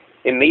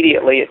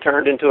immediately it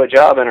turned into a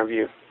job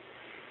interview.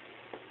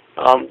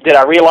 Did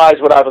I realize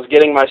what I was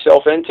getting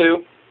myself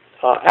into?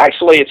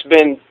 Actually, it's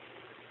been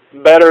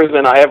better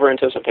than I ever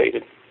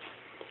anticipated.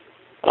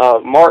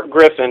 Mark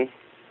Griffin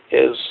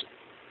is,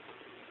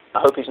 I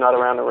hope he's not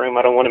around the room,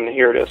 I don't want him to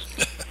hear this.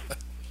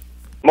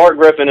 Mark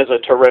Griffin is a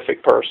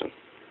terrific person.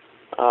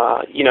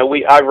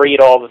 I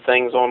read all the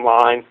things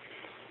online,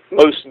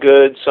 most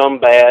good, some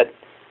bad.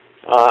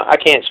 I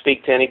can't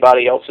speak to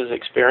anybody else's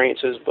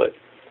experiences, but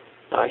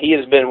he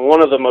has been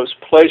one of the most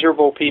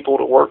pleasurable people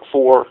to work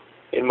for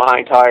in my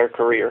entire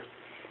career,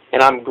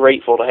 and I'm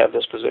grateful to have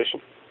this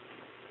position.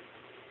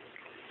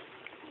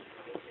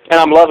 And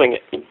I'm loving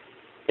it.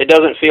 It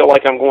doesn't feel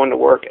like I'm going to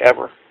work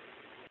ever.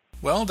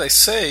 Well, they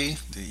say,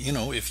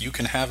 if you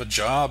can have a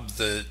job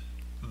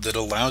that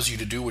allows you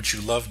to do what you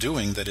love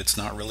doing, that it's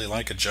not really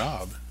like a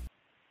job.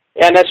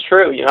 Yeah, and that's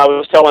true. I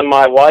was telling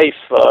my wife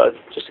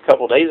just a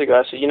couple of days ago,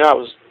 I said, I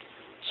was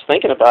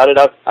thinking about it.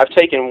 I've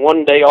taken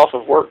one day off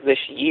of work this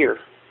year,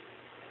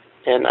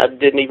 and I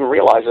didn't even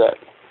realize that.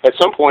 At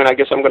some point, I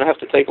guess I'm going to have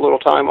to take a little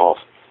time off.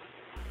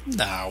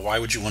 Nah, why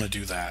would you want to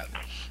do that?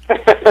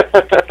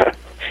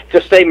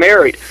 To stay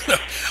married.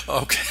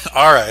 Okay,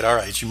 all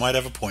right. You might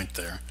have a point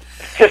there.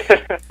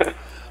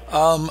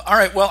 All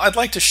right, well, I'd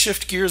like to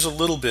shift gears a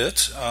little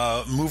bit,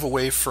 move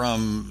away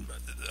from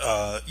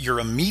your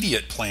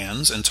immediate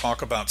plans and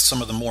talk about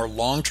some of the more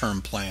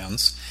long-term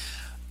plans.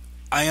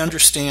 I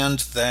understand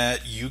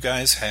that you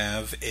guys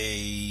have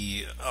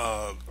a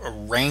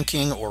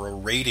ranking or a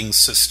rating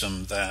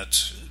system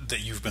that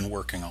you've been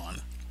working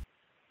on.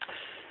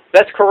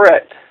 That's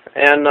correct.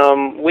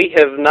 And we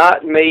have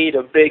not made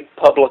a big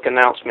public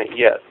announcement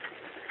yet.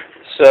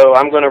 So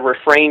I'm going to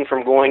refrain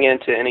from going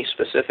into any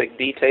specific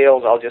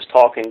details. I'll just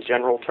talk in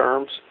general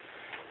terms.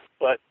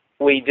 But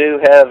we do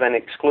have an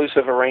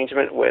exclusive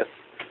arrangement with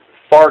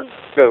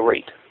Fargo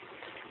Rate.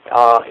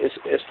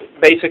 It's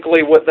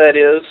basically what that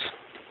is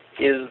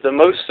the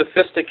most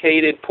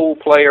sophisticated pool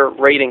player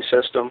rating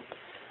system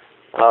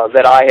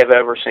that I have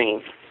ever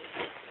seen.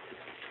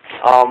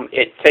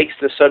 It takes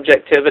the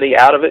subjectivity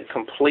out of it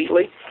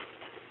completely.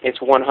 It's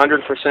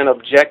 100%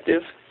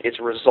 objective. It's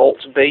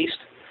results-based,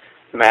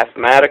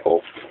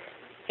 mathematical,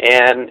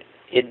 and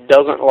it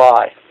doesn't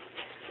lie.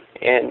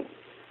 And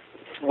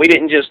we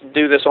didn't just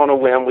do this on a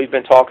whim. We've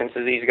been talking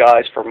to these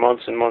guys for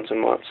months and months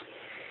and months.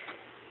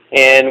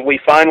 And we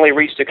finally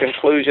reached a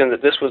conclusion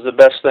that this was the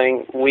best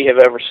thing we have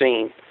ever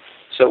seen,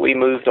 so we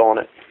moved on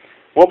it.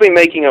 We'll be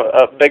making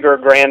a bigger,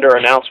 grander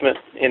announcement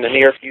in the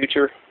near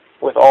future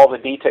with all the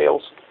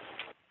details.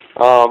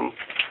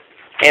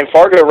 And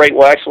Fargo Rate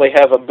will actually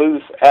have a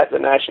booth at the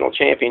National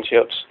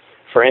Championships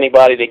for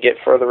anybody to get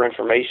further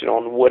information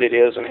on what it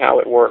is and how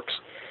it works.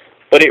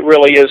 But it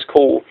really is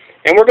cool.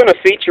 And we're going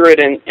to feature it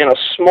in a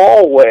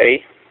small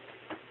way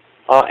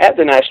at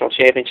the National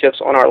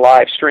Championships on our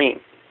live stream.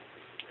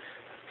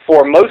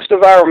 For most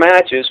of our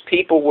matches,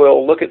 people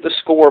will look at the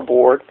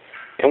scoreboard,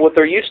 and what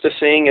they're used to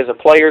seeing is a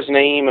player's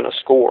name and a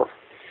score,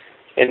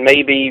 and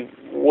maybe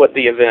what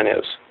the event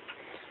is.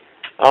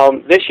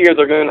 This year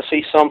they're going to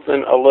see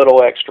something a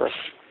little extra.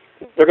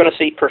 They're going to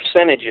see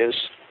percentages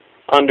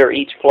under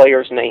each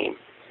player's name.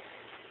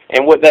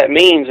 And what that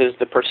means is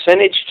the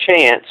percentage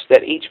chance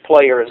that each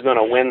player is going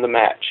to win the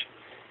match.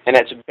 And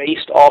that's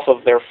based off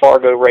of their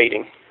Fargo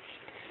rating.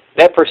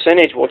 That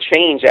percentage will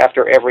change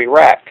after every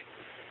rack,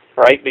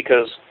 right?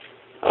 Because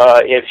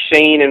if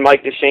Shane and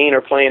Mike DeShane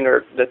are playing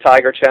the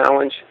Tiger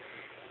Challenge,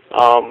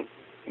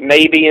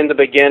 maybe in the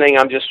beginning,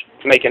 I'm just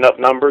making up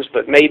numbers,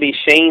 but maybe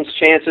Shane's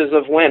chances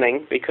of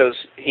winning, because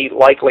he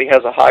likely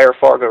has a higher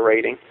Fargo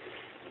rating,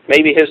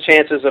 maybe his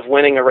chances of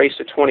winning a race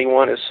to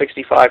 21 is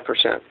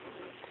 65%.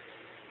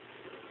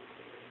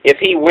 If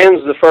he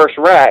wins the first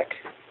rack,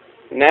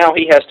 now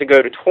he has to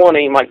go to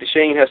 20, Mike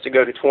DeShane has to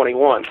go to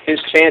 21. His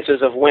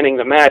chances of winning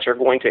the match are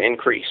going to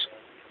increase.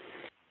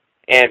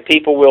 And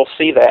people will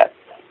see that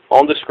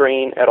on the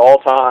screen at all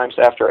times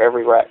after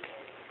every rack.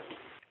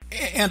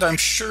 And I'm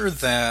sure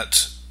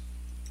that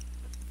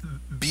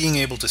being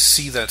able to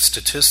see that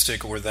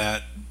statistic or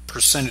that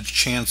percentage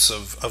chance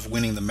of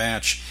winning the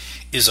match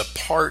is a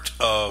part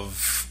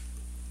of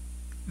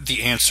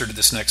the answer to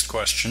this next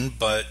question,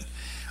 but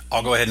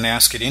I'll go ahead and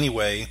ask it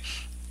anyway.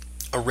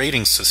 A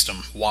rating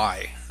system,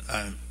 why?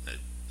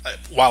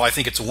 While I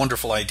think it's a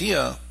wonderful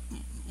idea,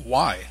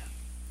 why?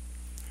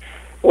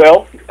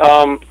 Well,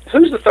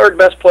 who's the third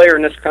best player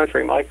in this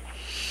country, Mike?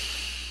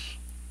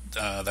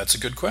 That's a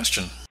good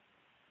question.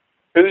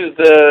 Who's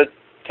the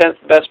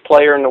 10th best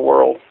player in the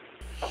world?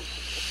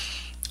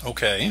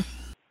 Okay.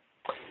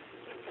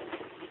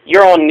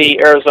 You're on the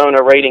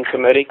Arizona Rating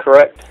Committee,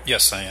 correct?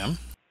 Yes, I am.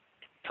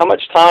 How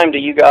much time do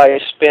you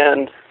guys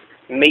spend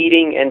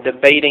meeting and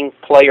debating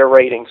player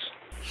ratings?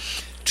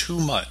 Too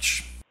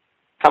much.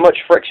 How much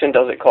friction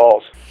does it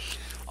cause?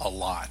 A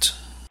lot.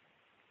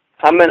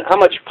 How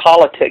much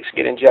politics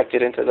get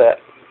injected into that?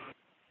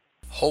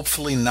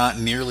 Hopefully not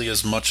nearly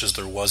as much as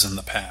there was in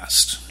the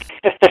past.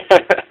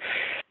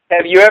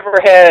 Have you ever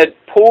had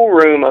pool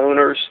room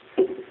owners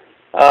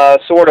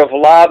sort of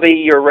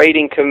lobby your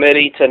rating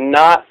committee to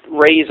not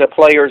raise a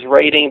player's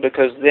rating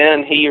because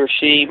then he or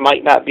she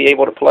might not be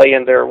able to play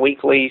in their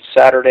weekly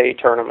Saturday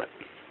tournament?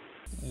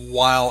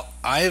 While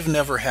I've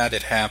never had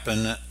it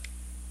happen,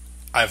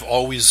 I've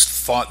always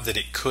thought that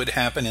it could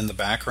happen in the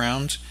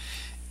background,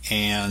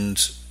 and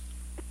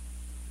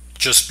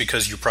just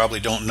because you probably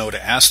don't know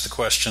to ask the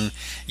question,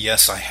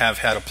 yes, I have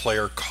had a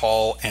player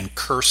call and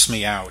curse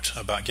me out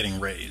about getting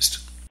raised.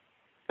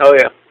 Oh,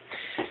 yeah.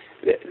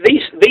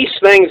 These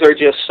things are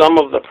just some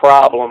of the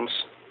problems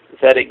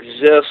that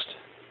exist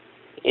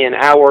in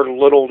our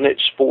little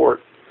niche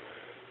sport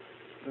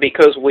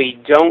because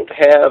we don't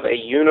have a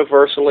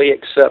universally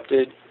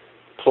accepted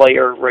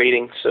player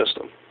rating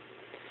system.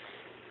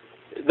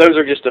 Those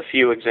are just a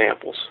few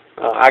examples.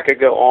 I could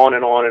go on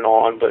and on and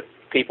on, but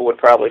people would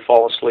probably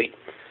fall asleep.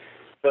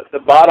 But the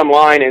bottom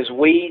line is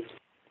we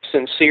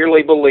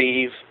sincerely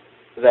believe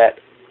that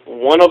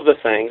one of the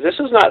things, this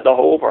is not the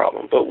whole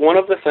problem, but one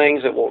of the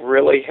things that will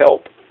really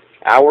help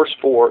our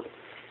sport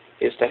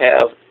is to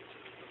have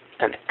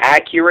an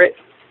accurate,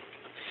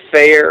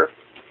 fair,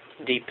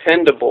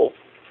 dependable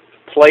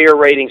player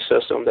rating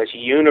system that's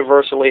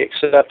universally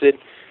accepted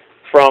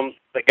from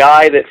the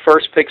guy that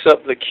first picks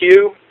up the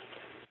cue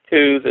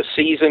to the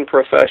seasoned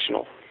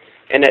professional,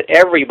 and that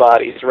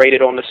everybody's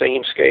rated on the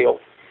same scale.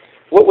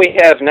 What we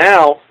have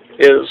now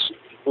is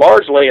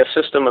largely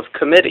a system of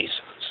committees.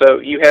 So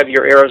you have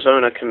your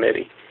Arizona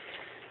committee.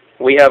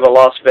 We have a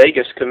Las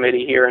Vegas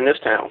committee here in this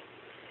town.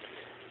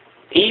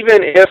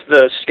 Even if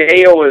the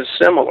scale is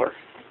similar,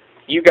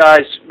 you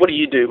guys, what do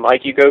you do,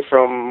 Mike? You go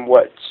from,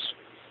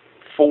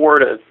 4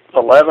 to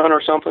 11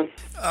 or something?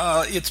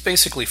 It's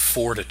basically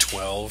 4 to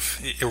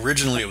 12.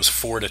 Originally it was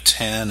 4 to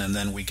 10, and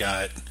then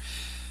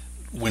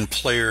when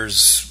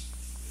players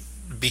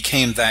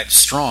became that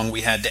strong,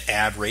 we had to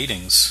add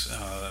ratings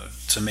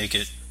to make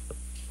it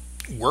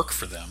work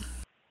for them.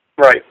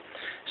 Right.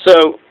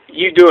 So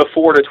you do a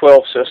 4 to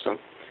 12 system.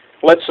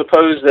 Let's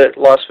suppose that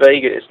Las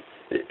Vegas,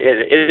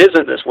 it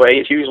isn't this way,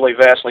 it's usually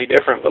vastly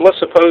different, but let's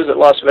suppose that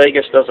Las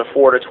Vegas does a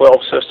 4 to 12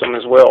 system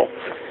as well.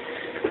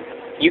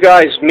 You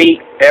guys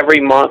meet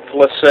every month,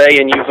 let's say,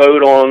 and you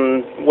vote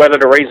on whether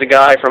to raise a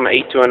guy from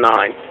 8 to a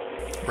 9.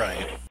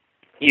 Right.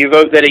 You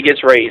vote that he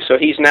gets raised. So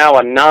he's now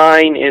a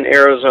 9 in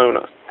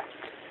Arizona.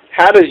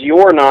 How does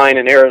your 9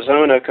 in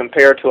Arizona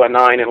compare to a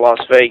 9 in Las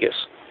Vegas?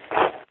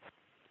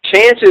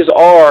 Chances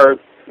are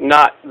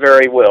not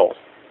very well.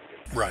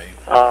 Right.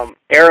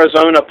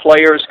 Arizona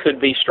players could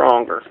be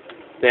stronger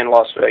than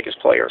Las Vegas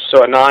players.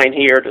 So a 9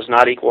 here does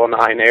not equal a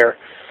 9 there.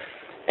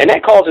 And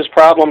that causes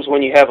problems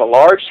when you have a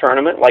large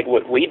tournament like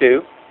what we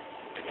do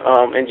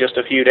in just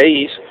a few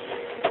days.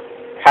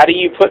 How do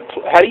you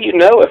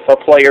know if a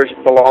player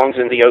belongs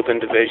in the open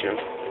division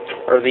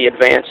or the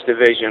advanced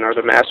division or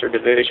the master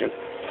division?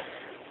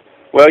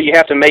 Well, you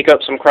have to make up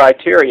some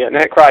criteria, and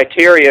that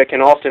criteria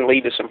can often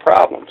lead to some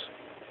problems.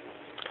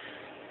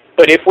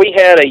 But if we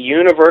had a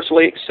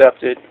universally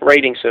accepted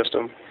rating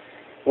system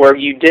where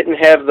you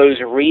didn't have those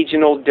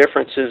regional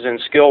differences in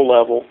skill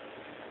level,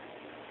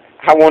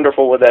 how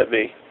wonderful would that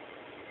be?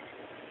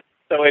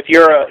 So if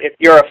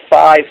you're a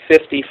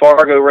 550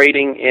 Fargo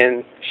rating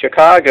in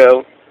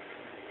Chicago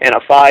and a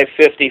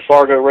 550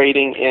 Fargo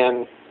rating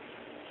in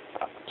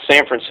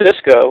San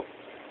Francisco,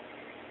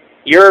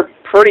 you're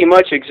pretty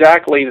much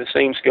exactly the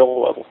same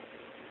skill level.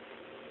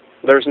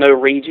 There's no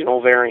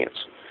regional variance.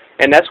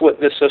 And that's what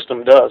this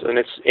system does, and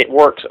it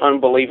works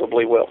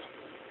unbelievably well.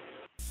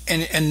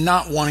 And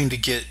not wanting to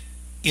get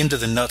into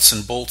the nuts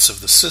and bolts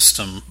of the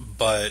system,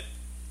 but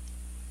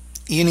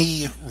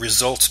any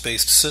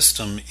results-based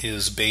system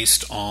is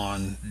based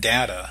on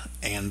data,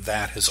 and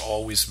that has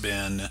always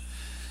been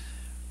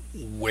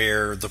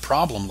where the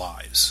problem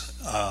lies.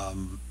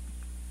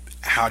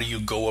 How do you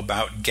go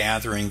about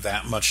gathering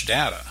that much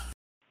data?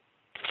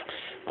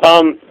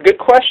 Good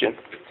question.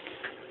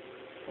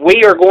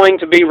 We are going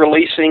to be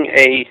releasing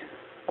a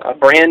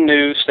brand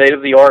new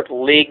state-of-the-art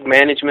league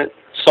management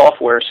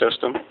software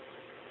system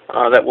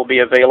that will be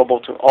available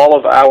to all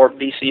of our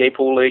BCA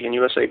Pool League and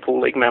USA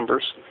Pool League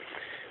members.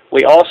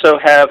 We also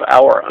have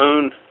our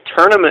own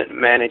tournament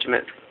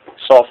management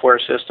software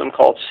system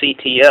called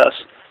CTS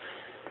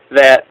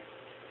that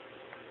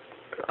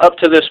up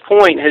to this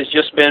point has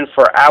just been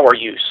for our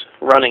use,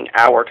 running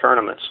our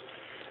tournaments.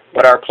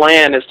 But our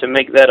plan is to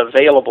make that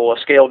available, a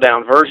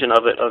scaled-down version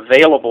of it,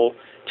 available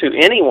to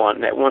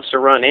anyone that wants to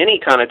run any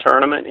kind of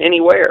tournament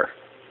anywhere.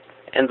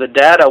 And the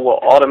data will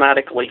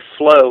automatically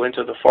flow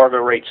into the Fargo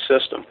Rates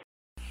system.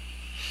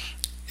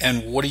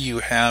 And what do you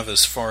have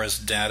as far as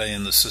data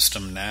in the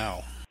system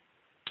now?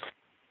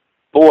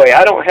 Boy,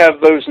 I don't have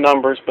those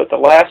numbers, but the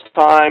last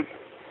time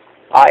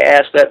I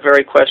asked that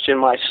very question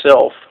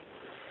myself,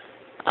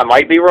 I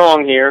might be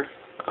wrong here,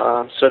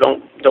 so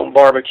don't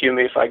barbecue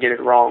me if I get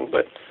it wrong,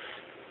 but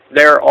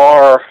there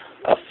are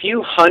a few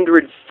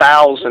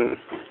 100,000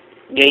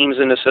 games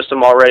in the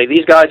system already.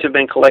 These guys have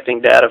been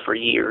collecting data for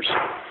years,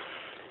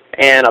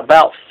 and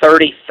about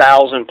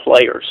 30,000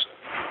 players.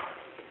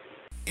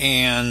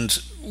 And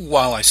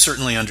while I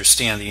certainly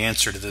understand the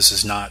answer to this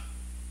is not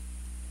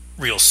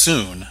real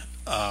soon,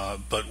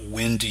 but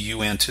when do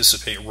you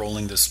anticipate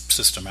rolling this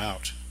system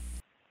out?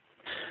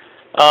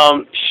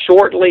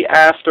 Shortly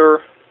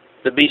after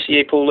the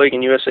BCA Pool League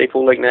and USA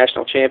Pool League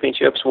National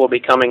Championships, we'll be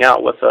coming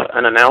out with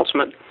an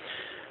announcement.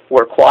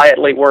 We're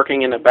quietly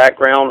working in the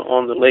background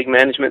on the league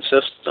management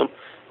system,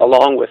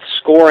 along with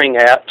scoring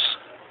apps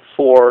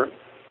for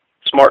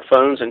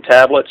smartphones and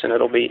tablets, and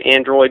it'll be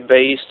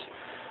Android-based,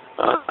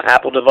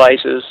 Apple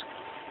devices.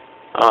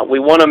 We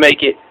want to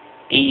make it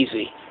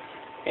easy,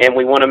 and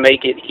we want to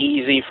make it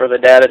easy for the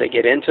data to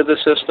get into the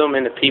system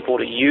and the people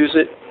to use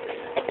it,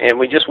 and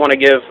we just want to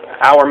give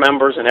our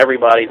members and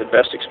everybody the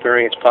best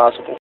experience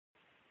possible.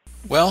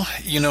 Well,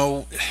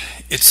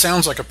 it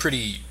sounds like a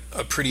pretty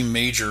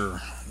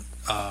major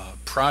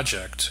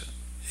project,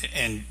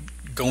 and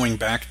going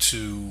back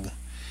to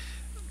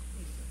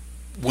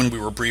when we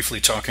were briefly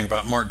talking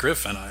about Mark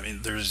Griffin, I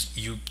mean,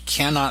 you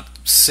cannot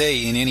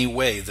say in any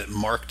way that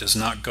Mark does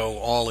not go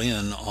all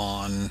in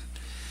on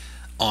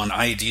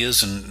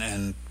ideas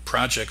and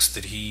projects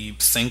that he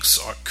thinks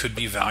could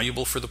be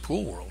valuable for the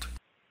pool world.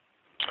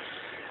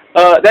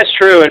 That's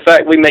true. In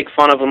fact, we make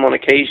fun of him on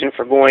occasion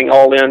for going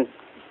all in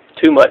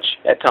too much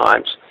at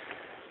times.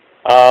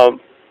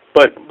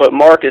 But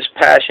Mark is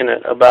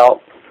passionate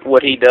about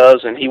what he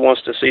does, and he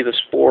wants to see the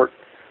sport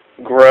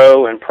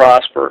grow and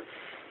prosper.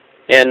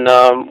 And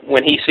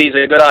when he sees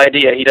a good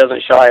idea, he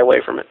doesn't shy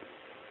away from it.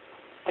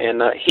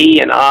 And he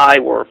and I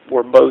were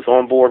both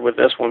on board with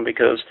this one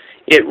because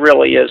it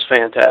really is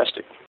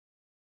fantastic.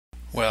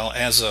 Well,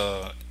 as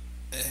a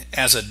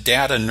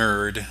data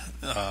nerd,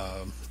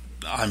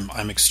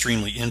 I'm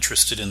extremely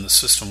interested in the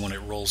system when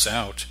it rolls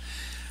out.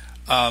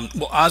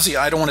 Well, Ozzie,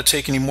 I don't want to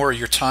take any more of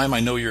your time. I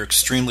know you're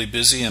extremely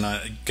busy, and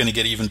I'm going to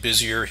get even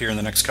busier here in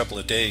the next couple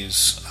of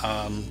days.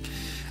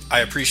 I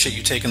appreciate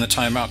you taking the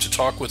time out to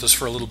talk with us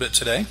for a little bit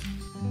today.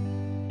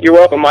 You're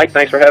welcome, Mike.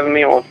 Thanks for having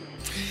me on.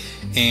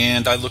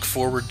 And I look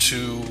forward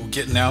to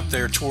getting out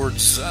there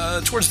towards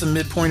the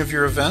midpoint of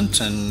your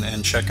event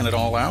and checking it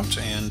all out.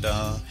 And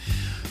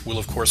we'll,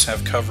 of course,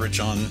 have coverage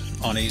on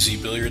AZ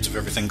Billiards of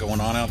everything going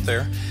on out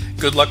there.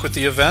 Good luck with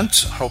the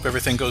event. Hope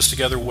everything goes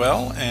together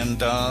well,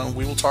 and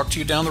we will talk to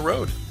you down the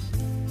road.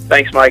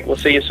 Thanks, Mike. We'll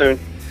see you soon.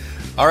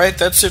 All right,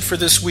 that's it for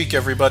this week,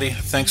 everybody.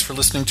 Thanks for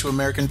listening to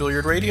American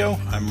Billiard Radio.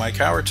 I'm Mike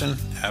Howerton.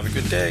 Have a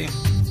good day.